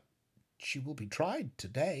 But she will be tried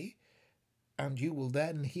to-day, and you will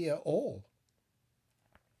then hear all."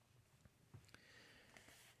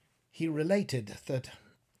 He related that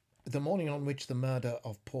the morning on which the murder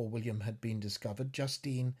of poor William had been discovered,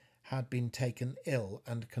 Justine had been taken ill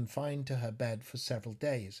and confined to her bed for several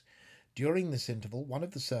days. During this interval, one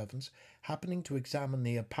of the servants, happening to examine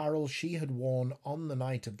the apparel she had worn on the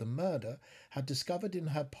night of the murder, had discovered in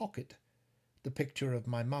her pocket the picture of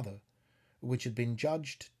my mother, which had been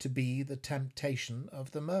judged to be the temptation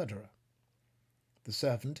of the murderer. The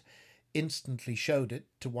servant instantly showed it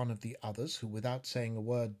to one of the others, who, without saying a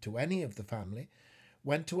word to any of the family,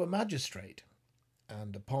 went to a magistrate,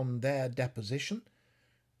 and upon their deposition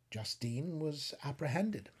Justine was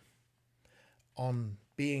apprehended. On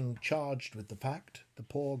being charged with the fact, the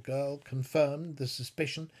poor girl confirmed the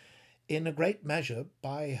suspicion in a great measure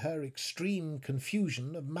by her extreme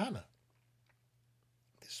confusion of manner.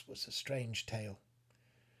 This was a strange tale,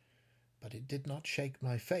 but it did not shake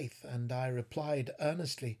my faith, and I replied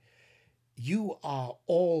earnestly, "You are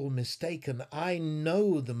all mistaken. I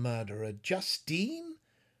know the murderer. Justine?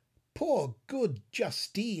 Poor good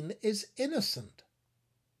Justine is innocent."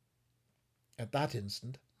 At that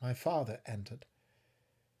instant my father entered.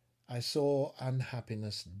 I saw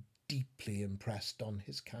unhappiness deeply impressed on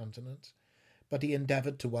his countenance, but he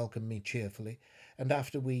endeavoured to welcome me cheerfully, and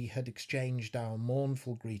after we had exchanged our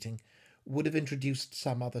mournful greeting, would have introduced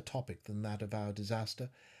some other topic than that of our disaster,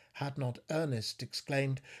 had not Ernest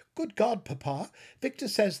exclaimed, "Good God, papa, Victor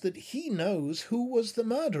says that he knows who was the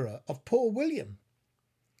murderer of poor William."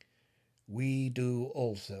 "We do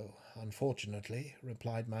also, unfortunately,"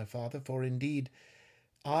 replied my father, "for indeed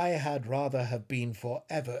I had rather have been for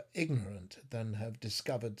ever ignorant than have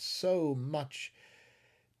discovered so much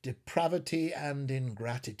depravity and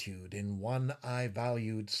ingratitude in one I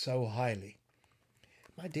valued so highly."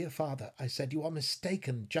 "My dear father," I said, "you are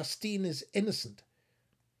mistaken. Justine is innocent."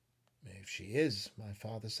 "If she is," my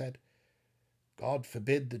father said, "God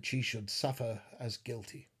forbid that she should suffer as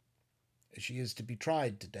guilty. She is to be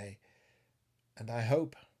tried today, and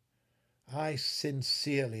I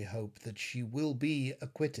sincerely hope that she will be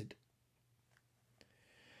acquitted."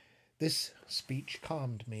 This speech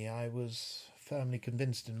calmed me. I was firmly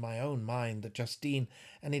convinced in my own mind that Justine,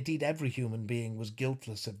 and indeed every human being, was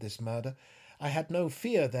guiltless of this murder. I had no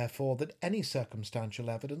fear, therefore, that any circumstantial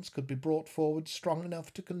evidence could be brought forward strong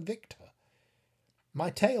enough to convict her. My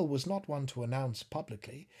tale was not one to announce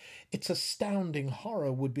publicly. Its astounding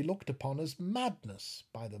horror would be looked upon as madness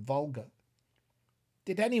by the vulgar.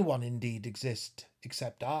 Did anyone indeed exist,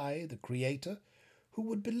 except I, the Creator, who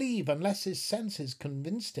would believe, unless his senses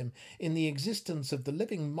convinced him, in the existence of the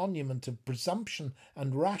living monument of presumption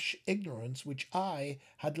and rash ignorance which I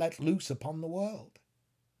had let loose upon the world?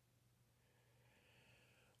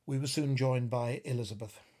 We were soon joined by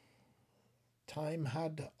Elizabeth. Time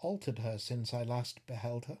had altered her since I last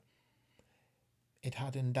beheld her. It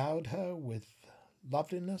had endowed her with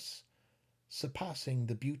loveliness surpassing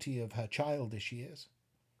the beauty of her childish years.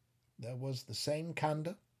 There was the same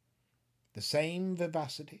candour, the same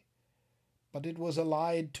vivacity, but it was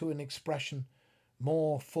allied to an expression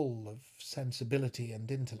more full of sensibility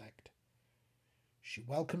and intellect. She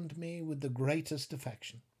welcomed me with the greatest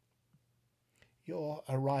affection. "Your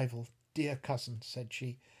arrival, dear cousin," said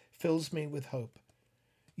she, "fills me with hope.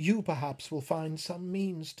 You perhaps will find some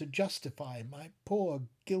means to justify my poor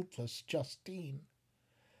guiltless Justine.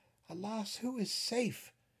 Alas, who is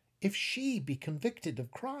safe if she be convicted of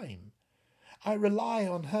crime? I rely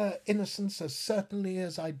on her innocence as certainly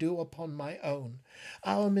as I do upon my own.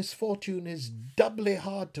 Our misfortune is doubly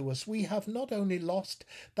hard to us. We have not only lost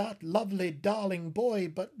that lovely darling boy,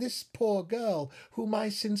 but this poor girl, whom I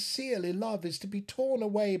sincerely love, is to be torn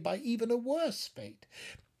away by even a worse fate.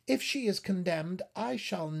 If she is condemned, I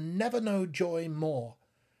shall never know joy more.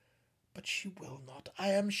 But she will not.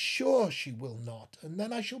 I am sure she will not, and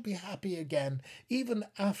then I shall be happy again, even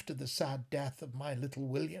after the sad death of my little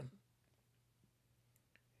William."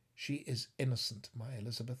 "She is innocent, my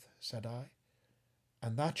Elizabeth," said I,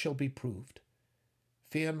 "and that shall be proved.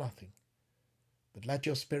 Fear nothing, but let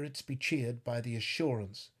your spirits be cheered by the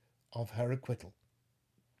assurance of her acquittal."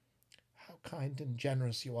 "How kind and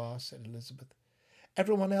generous you are," said Elizabeth.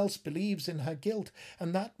 "Everyone else believes in her guilt,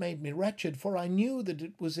 and that made me wretched, for I knew that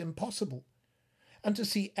it was impossible. And to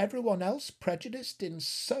see everyone else prejudiced in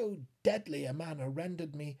so deadly a manner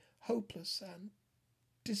rendered me hopeless and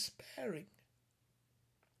despairing."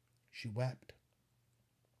 She wept.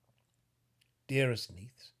 Dearest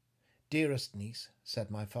niece," said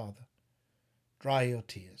my father, "dry your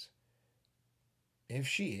tears. If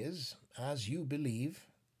she is, as you believe,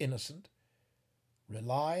 innocent,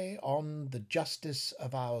 rely on the justice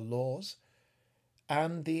of our laws,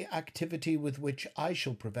 and the activity with which I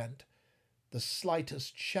shall prevent the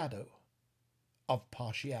slightest shadow of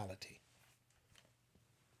partiality."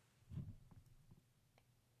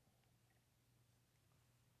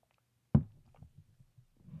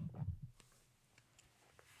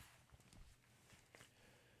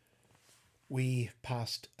 We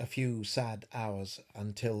passed a few sad hours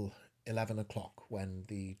until 11 o'clock, when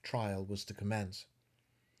the trial was to commence.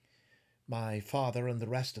 My father and the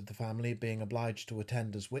rest of the family being obliged to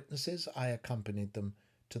attend as witnesses, I accompanied them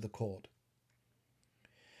to the court.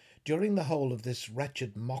 During the whole of this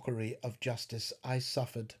wretched mockery of justice, I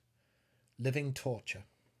suffered living torture.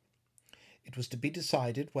 It was to be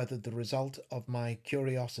decided whether the result of my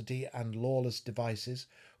curiosity and lawless devices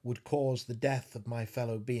would cause the death of my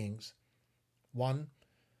fellow beings. One,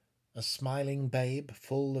 a smiling babe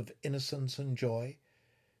full of innocence and joy;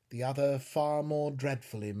 the other far more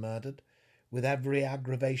dreadfully murdered, with every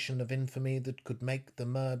aggravation of infamy that could make the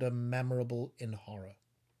murder memorable in horror.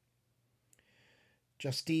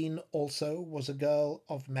 Justine also was a girl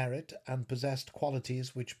of merit, and possessed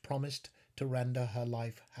qualities which promised to render her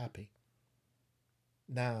life happy.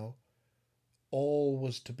 Now all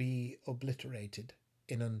was to be obliterated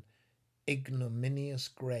in an ignominious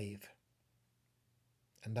grave,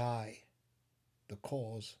 and I the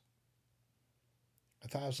cause.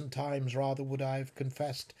 1,000 times rather would I have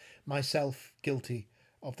confessed myself guilty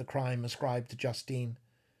of the crime ascribed to Justine.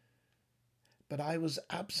 But I was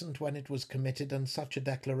absent when it was committed, and such a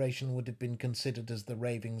declaration would have been considered as the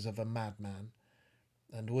ravings of a madman,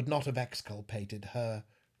 and would not have exculpated her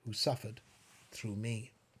who suffered through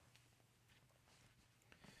me.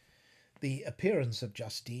 The appearance of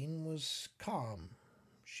Justine was calm.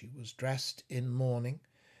 She was dressed in mourning,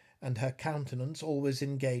 and her countenance, always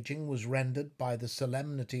engaging, was rendered by the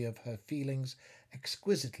solemnity of her feelings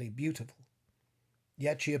exquisitely beautiful.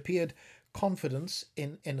 Yet she appeared confident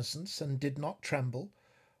in innocence, and did not tremble,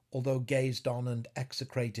 although gazed on and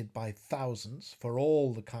execrated by thousands, for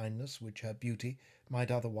all the kindness which her beauty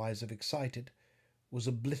might otherwise have excited was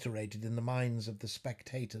obliterated in the minds of the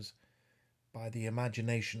spectators by the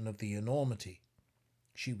imagination of the enormity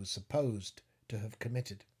she was supposed to have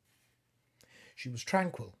committed. She was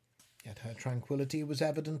tranquil, yet her tranquillity was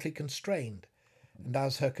evidently constrained, and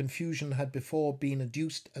as her confusion had before been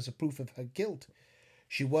adduced as a proof of her guilt,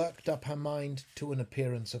 she worked up her mind to an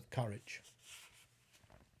appearance of courage.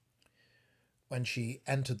 When she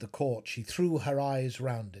entered the court, she threw her eyes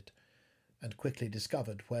round it, and quickly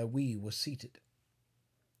discovered where we were seated.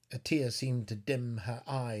 A tear seemed to dim her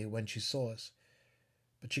eye when she saw us,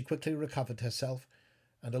 but she quickly recovered herself,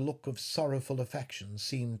 and a look of sorrowful affection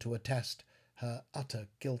seemed to attest her utter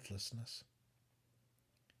guiltlessness.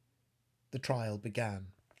 The trial began,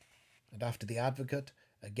 and after the advocate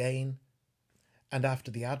against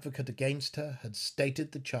her had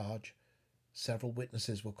stated the charge, several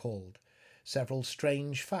witnesses were called. Several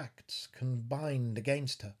strange facts combined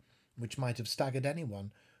against her, which might have staggered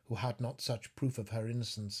anyone who had not such proof of her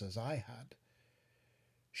innocence as I had.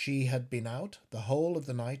 She had been out the whole of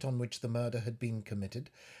the night on which the murder had been committed,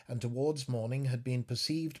 and towards morning had been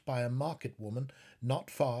perceived by a market woman not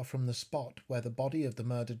far from the spot where the body of the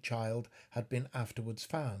murdered child had been afterwards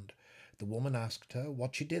found. The woman asked her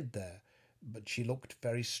what she did there, but she looked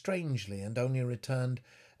very strangely, and only returned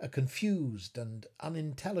a confused and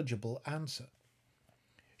unintelligible answer.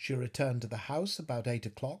 She returned to the house about 8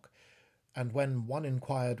 o'clock, and when one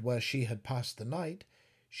inquired where she had passed the night,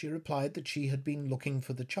 she replied that she had been looking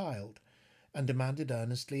for the child, and demanded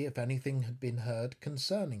earnestly if anything had been heard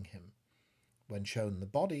concerning him. When shown the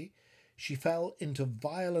body, she fell into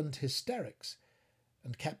violent hysterics,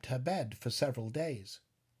 and kept her bed for several days.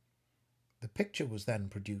 The picture was then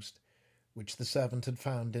produced, which the servant had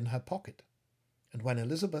found in her pocket, and when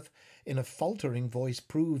Elizabeth, in a faltering voice,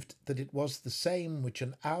 proved that it was the same which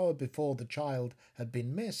an hour before the child had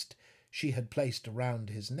been missed, she had placed around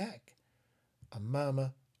his neck, a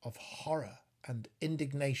murmur of horror and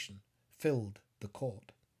indignation filled the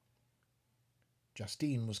court.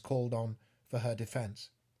 Justine was called on for her defence.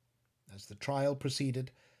 As the trial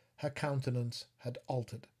proceeded, her countenance had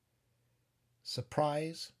altered.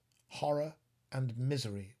 Surprise, horror, and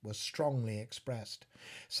misery were strongly expressed.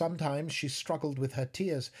 Sometimes she struggled with her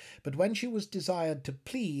tears, but when she was desired to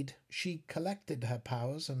plead, she collected her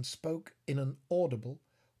powers and spoke in an audible,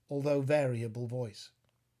 although variable voice.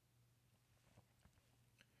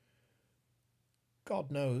 God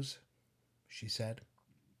knows, she said,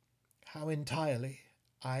 how entirely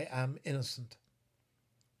I am innocent,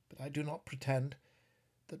 but I do not pretend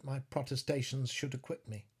that my protestations should acquit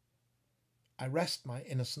me. I rest my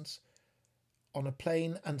innocence on a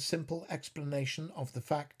plain and simple explanation of the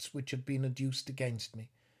facts which have been adduced against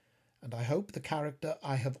me, and I hope the character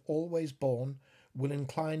I have always borne will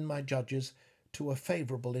incline my judges to a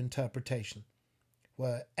favourable interpretation,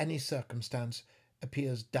 where any circumstance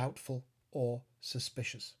appears doubtful or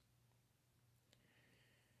suspicious.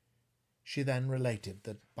 She then related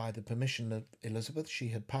that by the permission of Elizabeth she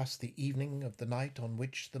had passed the evening of the night on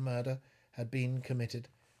which the murder had been committed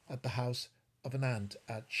at the house of an aunt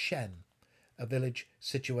at Shen, a village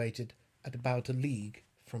situated at about a league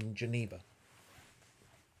from Geneva.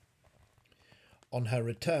 On her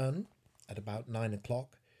return, at about 9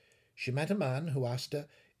 o'clock, she met a man who asked her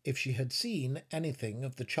if she had seen anything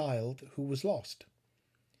of the child who was lost.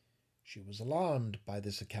 She was alarmed by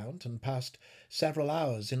this account, and passed several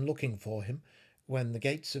hours in looking for him, when the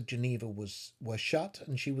gates of Geneva were shut,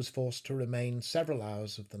 and she was forced to remain several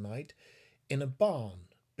hours of the night in a barn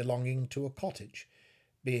belonging to a cottage,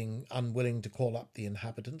 being unwilling to call up the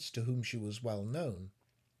inhabitants, to whom she was well known.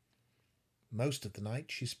 Most of the night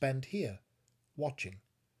she spent here, watching.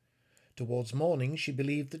 Towards morning she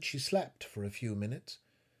believed that she slept for a few minutes.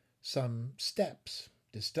 Some steps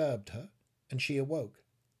disturbed her, and she awoke.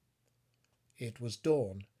 It was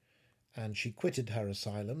dawn, and she quitted her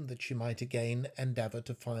asylum that she might again endeavour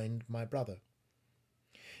to find my brother.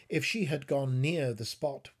 If she had gone near the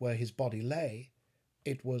spot where his body lay,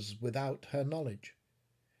 it was without her knowledge.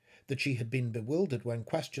 That she had been bewildered when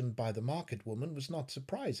questioned by the market woman was not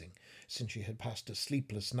surprising, since she had passed a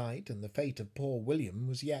sleepless night, and the fate of poor William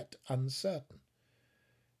was yet uncertain.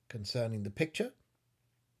 Concerning the picture,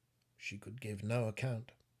 she could give no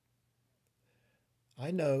account. I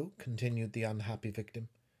know, continued the unhappy victim,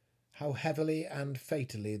 how heavily and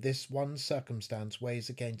fatally this one circumstance weighs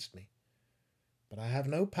against me, but I have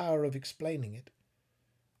no power of explaining it,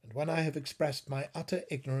 and when I have expressed my utter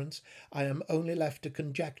ignorance, I am only left to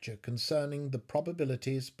conjecture concerning the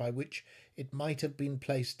probabilities by which it might have been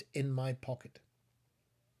placed in my pocket.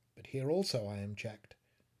 But here also I am checked.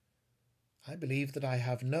 I believe that I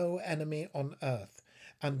have no enemy on earth,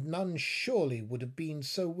 and none surely would have been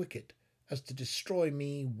so wicked as to destroy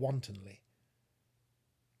me wantonly.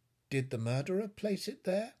 Did the murderer place it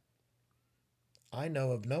there? I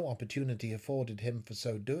know of no opportunity afforded him for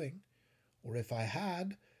so doing, or if I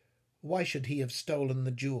had, why should he have stolen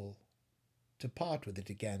the jewel, to part with it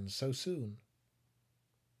again so soon?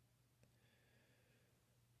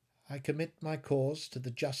 I commit my cause to the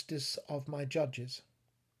justice of my judges,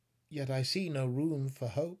 yet I see no room for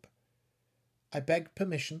hope. I beg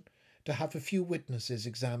permission to have a few witnesses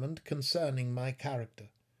examined concerning my character,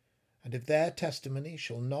 and if their testimony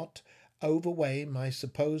shall not overweigh my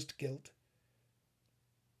supposed guilt,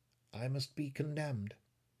 I must be condemned,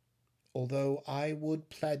 although I would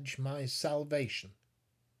pledge my salvation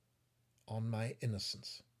on my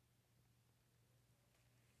innocence.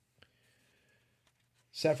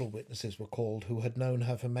 Several witnesses were called who had known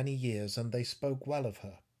her for many years, and they spoke well of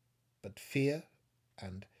her, but fear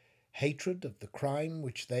and hatred of the crime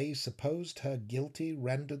which they supposed her guilty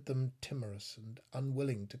rendered them timorous and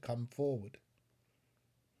unwilling to come forward.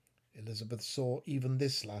 Elizabeth saw even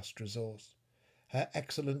this last resource, her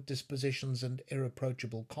excellent dispositions and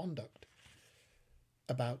irreproachable conduct,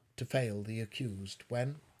 about to fail the accused,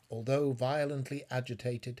 when, although violently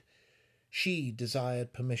agitated, she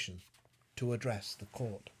desired permission to address the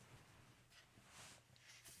court.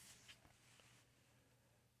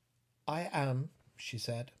 I am, she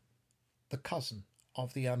said, the cousin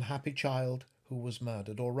of the unhappy child who was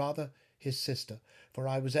murdered, or rather his sister, for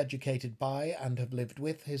I was educated by and have lived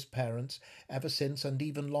with his parents ever since and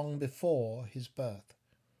even long before his birth.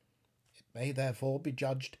 It may therefore be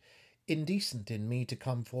judged indecent in me to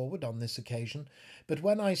come forward on this occasion, but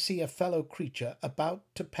when I see a fellow creature about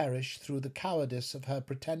to perish through the cowardice of her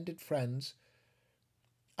pretended friends,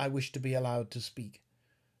 I wish to be allowed to speak,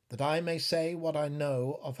 that I may say what I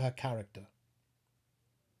know of her character.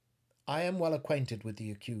 I am well acquainted with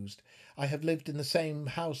the accused. I have lived in the same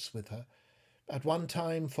house with her, at one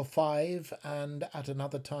time for 5, and at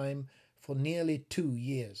another time for nearly 2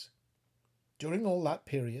 years. During all that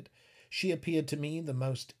period, she appeared to me the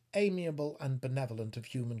most amiable and benevolent of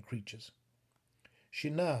human creatures. She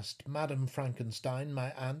nursed Madame Frankenstein,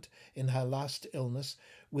 my aunt, in her last illness,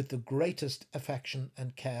 with the greatest affection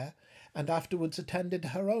and care, and afterwards attended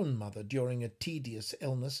her own mother during a tedious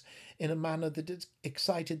illness in a manner that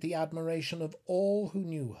excited the admiration of all who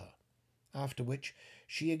knew her, after which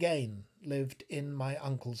she again lived in my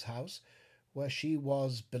uncle's house, where she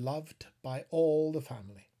was beloved by all the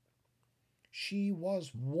family. She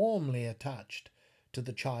was warmly attached to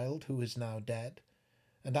the child who is now dead,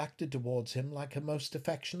 and acted towards him like a most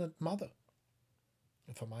affectionate mother.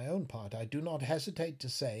 For my own part, I do not hesitate to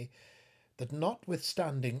say that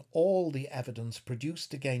notwithstanding all the evidence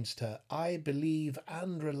produced against her, I believe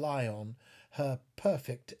and rely on her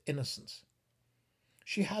perfect innocence.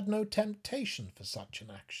 She had no temptation for such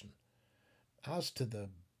an action. As to the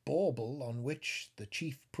bauble on which the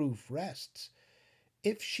chief proof rests,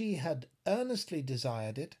 If she had earnestly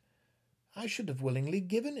desired it, I should have willingly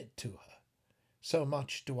given it to her. So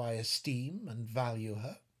much do I esteem and value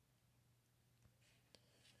her."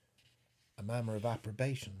 A murmur of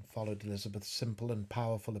approbation followed Elizabeth's simple and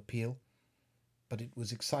powerful appeal, but it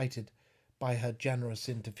was excited by her generous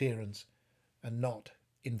interference, and not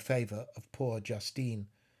in favour of poor Justine,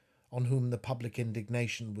 on whom the public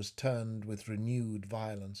indignation was turned with renewed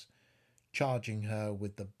violence, charging her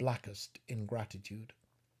with the blackest ingratitude.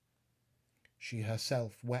 She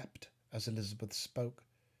herself wept as Elizabeth spoke,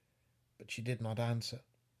 but she did not answer.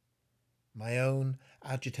 My own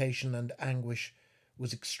agitation and anguish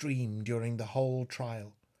was extreme during the whole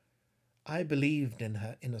trial. I believed in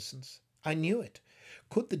her innocence. I knew it.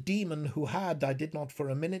 Could the demon who had, I did not for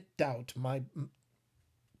a minute doubt,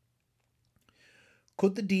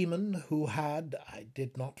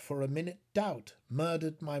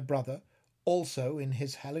 murdered my brother, also in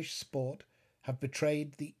his hellish sport, have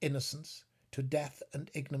betrayed the innocents to death and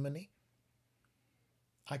ignominy?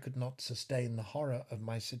 I could not sustain the horror of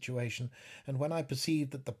my situation, and when I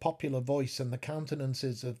perceived that the popular voice and the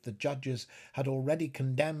countenances of the judges had already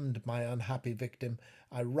condemned my unhappy victim,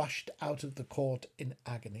 I rushed out of the court in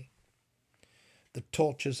agony. The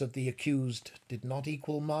tortures of the accused did not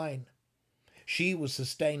equal mine. She was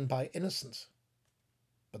sustained by innocence,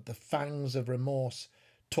 but the fangs of remorse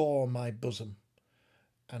tore my bosom,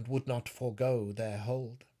 and would not forego their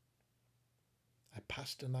hold. I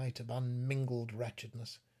passed a night of unmingled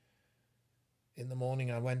wretchedness. In the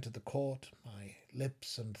morning I went to the court. My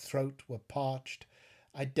lips and throat were parched.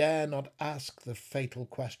 I dare not ask the fatal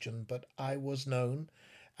question, but I was known,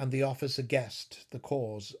 and the officer guessed the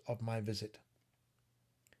cause of my visit.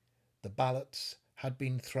 The ballots had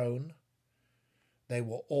been thrown. They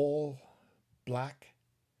were all black,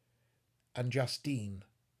 and Justine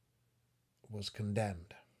was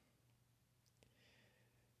condemned.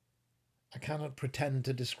 I cannot pretend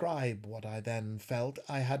to describe what I then felt.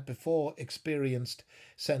 I had before experienced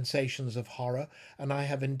sensations of horror, and I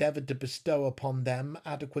have endeavoured to bestow upon them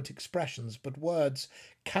adequate expressions, but words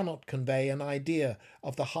cannot convey an idea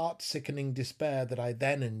of the heart-sickening despair that I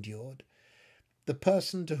then endured. The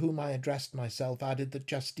person to whom I addressed myself added that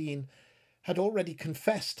Justine had already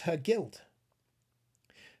confessed her guilt.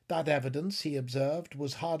 That evidence, he observed,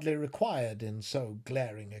 was hardly required in so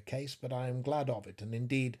glaring a case, but I am glad of it, and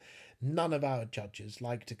indeed none of our judges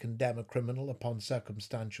like to condemn a criminal upon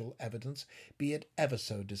circumstantial evidence, be it ever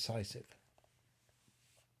so decisive.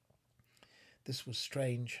 This was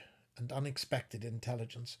strange and unexpected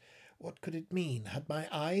intelligence. What could it mean? Had my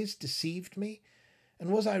eyes deceived me? And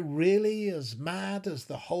was I really as mad as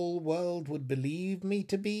the whole world would believe me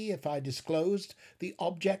to be if I disclosed the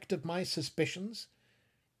object of my suspicions?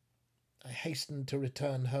 I hastened to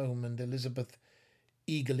return home, and Elizabeth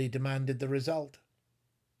eagerly demanded the result.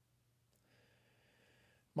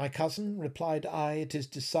 "My cousin," replied I, "it is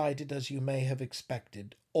decided as you may have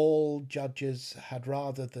expected. All judges had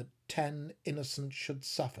rather that 10 innocent should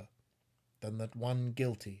suffer than that 1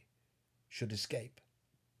 guilty should escape."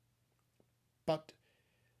 "But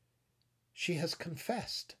she has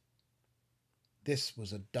confessed." This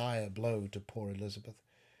was a dire blow to poor Elizabeth,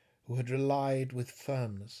 who had relied with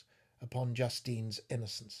firmness upon Justine's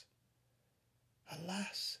innocence.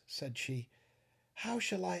 "Alas," said she, "how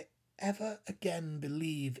shall I ever again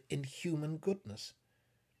believe in human goodness?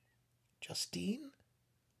 Justine,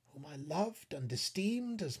 whom I loved and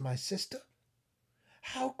esteemed as my sister,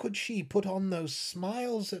 how could she put on those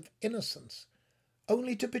smiles of innocence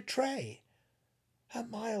only to betray? Her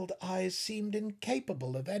mild eyes seemed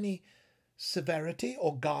incapable of any severity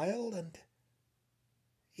or guile, and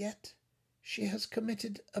yet she has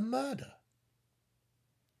committed a murder."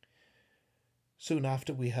 Soon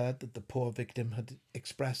after we heard that the poor victim had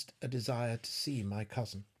expressed a desire to see my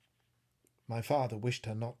cousin. My father wished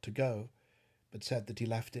her not to go, but said that he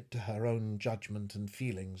left it to her own judgment and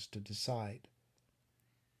feelings to decide.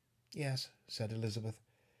 "Yes," said Elizabeth,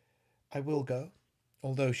 "I will go,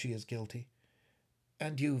 although she is guilty.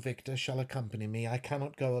 And you, Victor, shall accompany me. I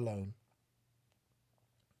cannot go alone."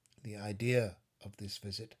 The idea of this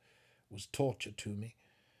visit was torture to me,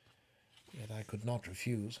 yet I could not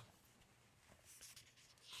refuse.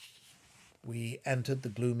 We entered the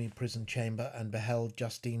gloomy prison chamber and beheld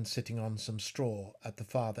Justine sitting on some straw at the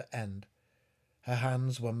farther end. Her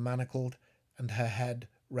hands were manacled, and her head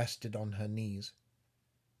rested on her knees.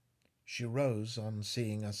 She rose on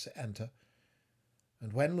seeing us enter,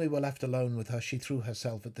 and when we were left alone with her, she threw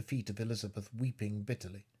herself at the feet of Elizabeth, weeping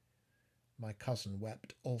bitterly. My cousin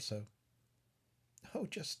wept also. "Oh,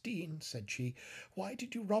 Justine," said she, "why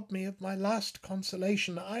did you rob me of my last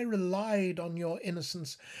consolation? I relied on your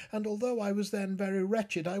innocence, and although I was then very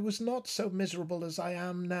wretched, I was not so miserable as I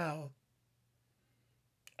am now."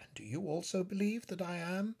 "And do you also believe that I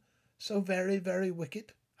am so very, very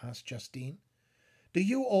wicked?" asked Justine. "Do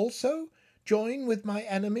you also join with my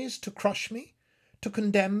enemies to crush me, to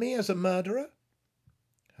condemn me as a murderer?"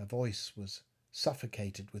 Her voice was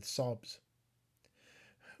suffocated with sobs.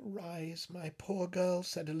 "Rise, my poor girl,"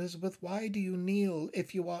 said Elizabeth. "Why do you kneel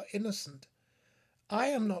if you are innocent? I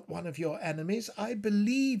am not one of your enemies. I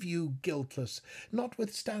believe you guiltless,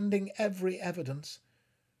 notwithstanding every evidence,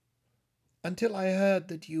 until I heard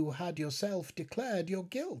that you had yourself declared your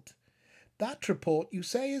guilt. That report, you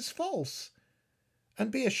say, is false. And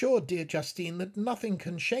be assured, dear Justine, that nothing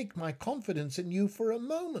can shake my confidence in you for a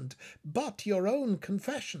moment but your own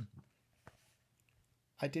confession."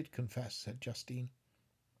 "I did confess," said Justine.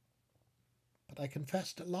 "But I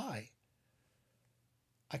confessed a lie.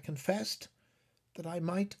 I confessed that I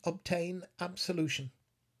might obtain absolution.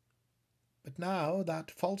 But now that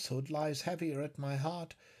falsehood lies heavier at my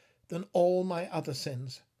heart than all my other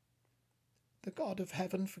sins. The God of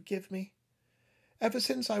heaven forgive me. Ever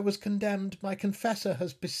since I was condemned, my confessor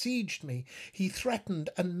has besieged me. He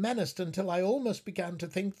threatened and menaced until I almost began to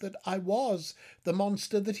think that I was the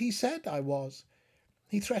monster that he said I was.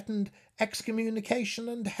 He threatened excommunication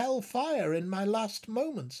and hell fire in my last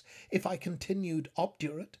moments if I continued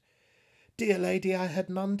obdurate. Dear lady, I had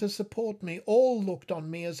none to support me. All looked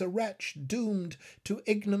on me as a wretch doomed to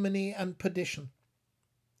ignominy and perdition.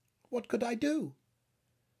 What could I do?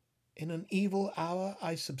 In an evil hour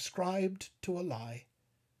I subscribed to a lie,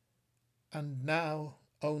 and now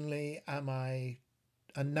only am I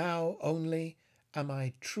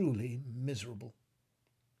truly miserable."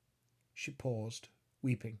 She paused,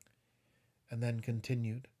 weeping, and then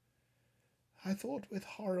continued, "I thought with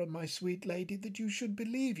horror, my sweet lady, that you should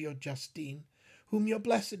believe your Justine, whom your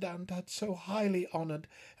blessed aunt had so highly honoured,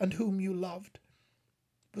 and whom you loved,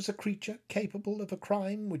 was a creature capable of a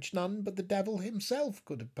crime which none but the devil himself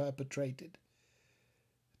could have perpetrated.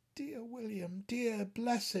 Dear William, dear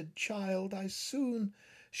blessed child, I soon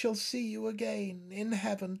shall see you again in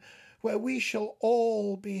heaven, where we shall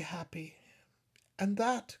all be happy, and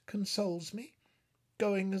that consoles me,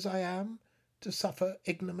 going as I am to suffer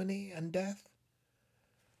ignominy and death."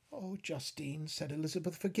 "Oh, Justine," said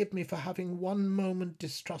Elizabeth, "forgive me for having one moment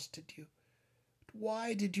distrusted you. But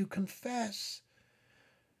why did you confess?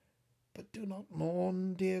 But do not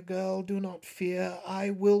mourn, dear girl, do not fear. I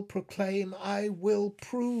will proclaim, I will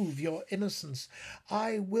prove your innocence.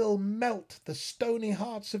 I will melt the stony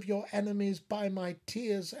hearts of your enemies by my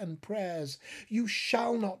tears and prayers. You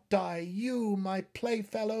shall not die, you, my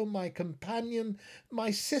playfellow, my companion,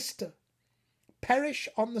 my sister. Perish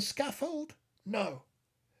on the scaffold? No,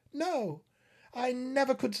 no, I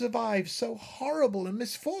never could survive so horrible a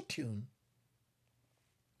misfortune."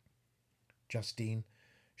 Justine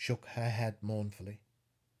shook her head mournfully.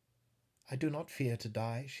 "I do not fear to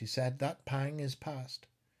die," she said. "That pang is past.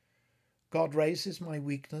 God raises my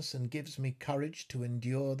weakness and gives me courage to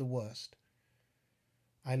endure the worst.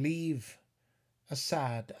 I leave a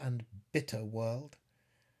sad and bitter world,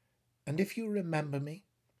 and if you remember me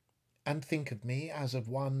and think of me as of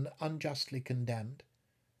one unjustly condemned,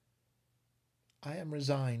 I am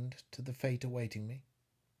resigned to the fate awaiting me.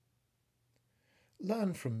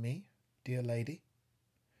 Learn from me, dear lady,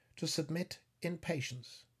 to submit in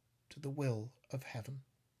patience to the will of heaven."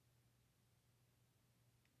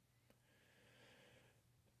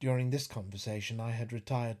 During this conversation I had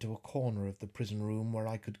retired to a corner of the prison room where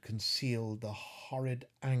I could conceal the horrid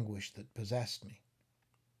anguish that possessed me.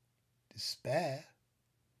 Despair?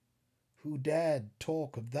 Who dared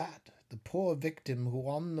talk of that? The poor victim who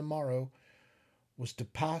on the morrow was to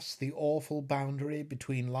pass the awful boundary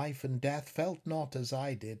between life and death felt not, as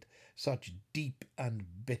I did, such deep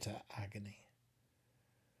and bitter agony.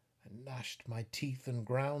 I gnashed my teeth and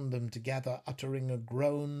ground them together, uttering a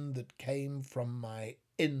groan that came from my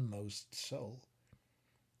inmost soul.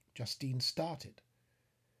 Justine started,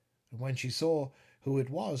 and when she saw who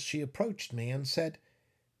it was, she approached me and said,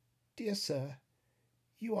 "Dear sir,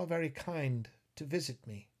 you are very kind to visit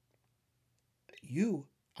me. You,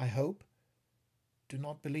 I hope, do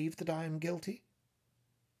not believe that I am guilty?"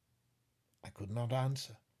 I could not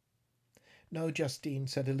answer. "No, Justine,"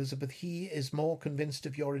 said Elizabeth, "he is more convinced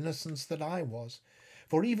of your innocence than I was,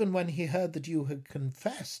 for even when he heard that you had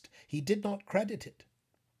confessed, he did not credit it."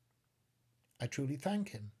 "I truly thank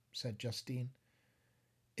him," said Justine.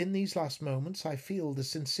 "In these last moments I feel the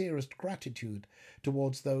sincerest gratitude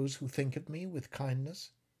towards those who think of me with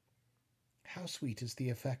kindness. How sweet is the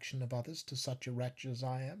affection of others to such a wretch as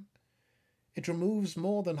I am! It removes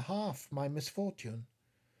more than half my misfortune,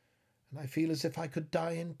 and I feel as if I could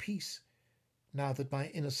die in peace, now that my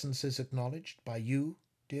innocence is acknowledged by you,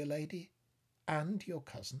 dear lady, and your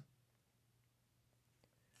cousin.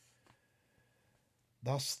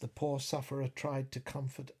 Thus the poor sufferer tried to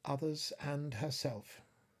comfort others and herself.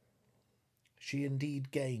 She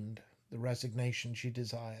indeed gained the resignation she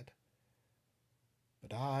desired.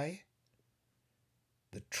 But I,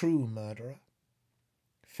 the true murderer,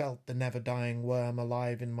 felt the never-dying worm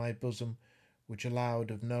alive in my bosom, which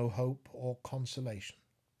allowed of no hope or consolation.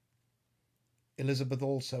 Elizabeth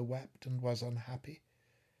also wept and was unhappy.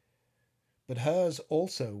 But hers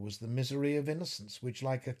also was the misery of innocence, which,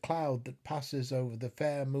 like a cloud that passes over the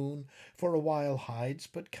fair moon, for a while hides,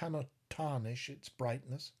 but cannot tarnish its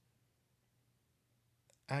brightness.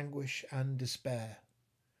 Anguish and despair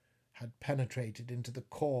had penetrated into the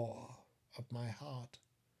core of my heart.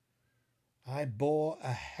 I bore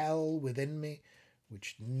a hell within me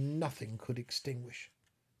which nothing could extinguish.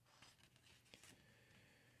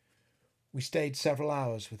 We stayed several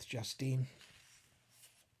hours with Justine,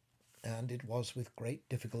 and it was with great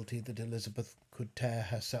difficulty that Elizabeth could tear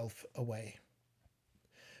herself away.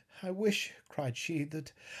 "I wish," cried she,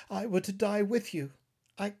 "that I were to die with you.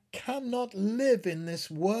 I cannot live in this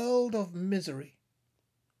world of misery."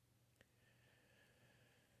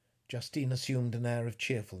 Justine assumed an air of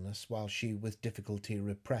cheerfulness, while she with difficulty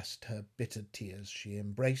repressed her bitter tears. She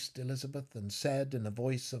embraced Elizabeth and said in a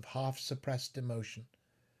voice of half-suppressed emotion,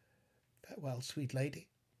 "Farewell, sweet lady,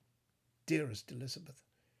 dearest Elizabeth,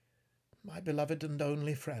 my beloved and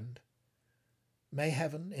only friend. May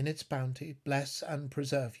heaven, in its bounty, bless and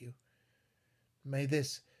preserve you. May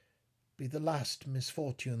this be the last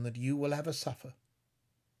misfortune that you will ever suffer.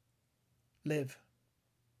 Live,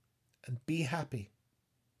 and be happy,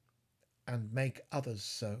 and make others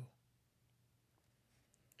so."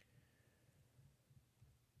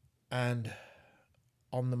 And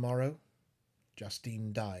on the morrow,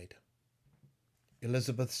 Justine died.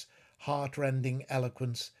 Elizabeth's heart-rending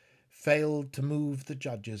eloquence failed to move the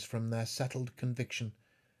judges from their settled conviction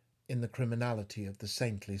in the criminality of the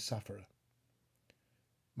saintly sufferer.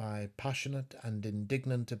 My passionate and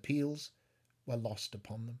indignant appeals were lost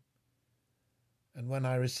upon them, and when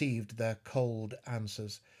I received their cold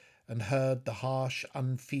answers and heard the harsh,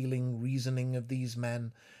 unfeeling reasoning of these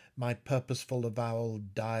men, my purposeful avowal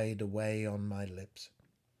died away on my lips.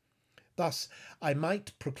 Thus I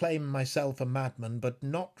might proclaim myself a madman, but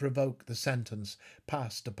not revoke the sentence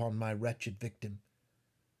passed upon my wretched victim.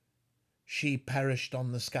 She perished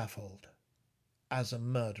on the scaffold as a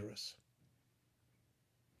murderess.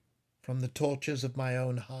 From the tortures of my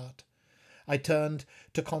own heart, I turned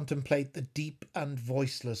to contemplate the deep and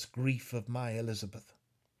voiceless grief of my Elizabeth.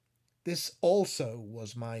 This also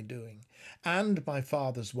was my doing, and my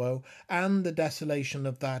father's woe, and the desolation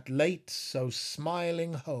of that late so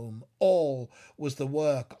smiling home. All was the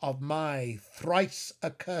work of my thrice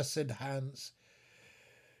accursed hands.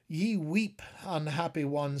 Ye weep, unhappy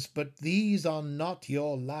ones, but these are not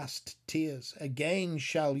your last tears. Again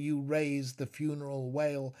shall you raise the funeral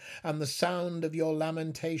wail, and the sound of your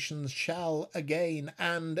lamentations shall again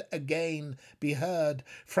and again be heard.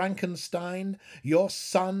 Frankenstein, your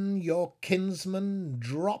son, your kinsman,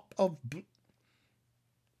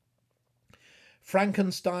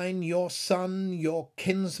 Frankenstein, your son, your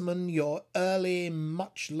kinsman, your early,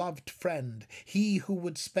 much-loved friend, he who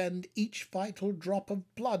would spend each vital drop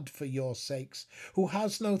of blood for your sakes, who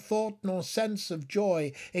has no thought nor sense of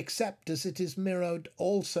joy, except as it is mirrored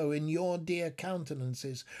also in your dear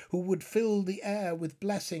countenances, who would fill the air with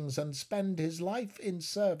blessings and spend his life in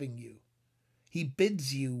serving you. He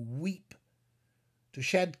bids you weep, to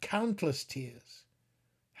shed countless tears,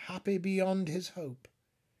 happy beyond his hope,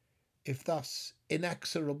 if thus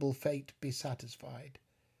inexorable fate be satisfied,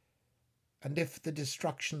 and if the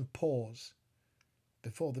destruction pause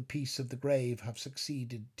before the peace of the grave have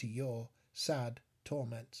succeeded to your sad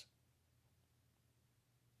torments.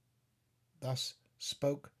 Thus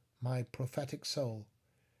spoke my prophetic soul,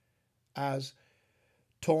 as,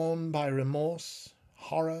 torn by remorse,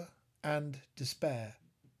 horror, and despair,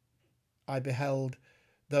 I beheld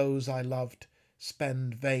those I loved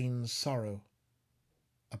spend vain sorrow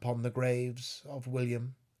upon the graves of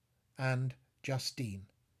William and Justine,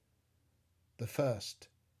 the first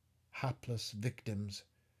hapless victims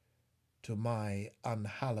to my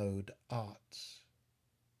unhallowed arts.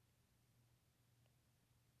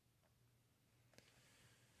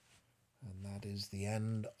 And that is the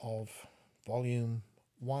end of volume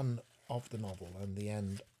 1 of the novel, and the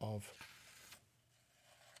end of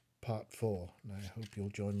part 4. And I hope you'll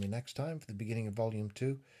join me next time for the beginning of volume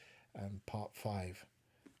 2 and part 5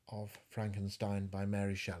 of Frankenstein by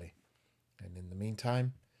Mary Shelley. And in the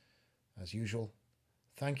meantime, as usual,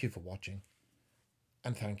 thank you for watching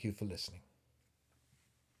and thank you for listening.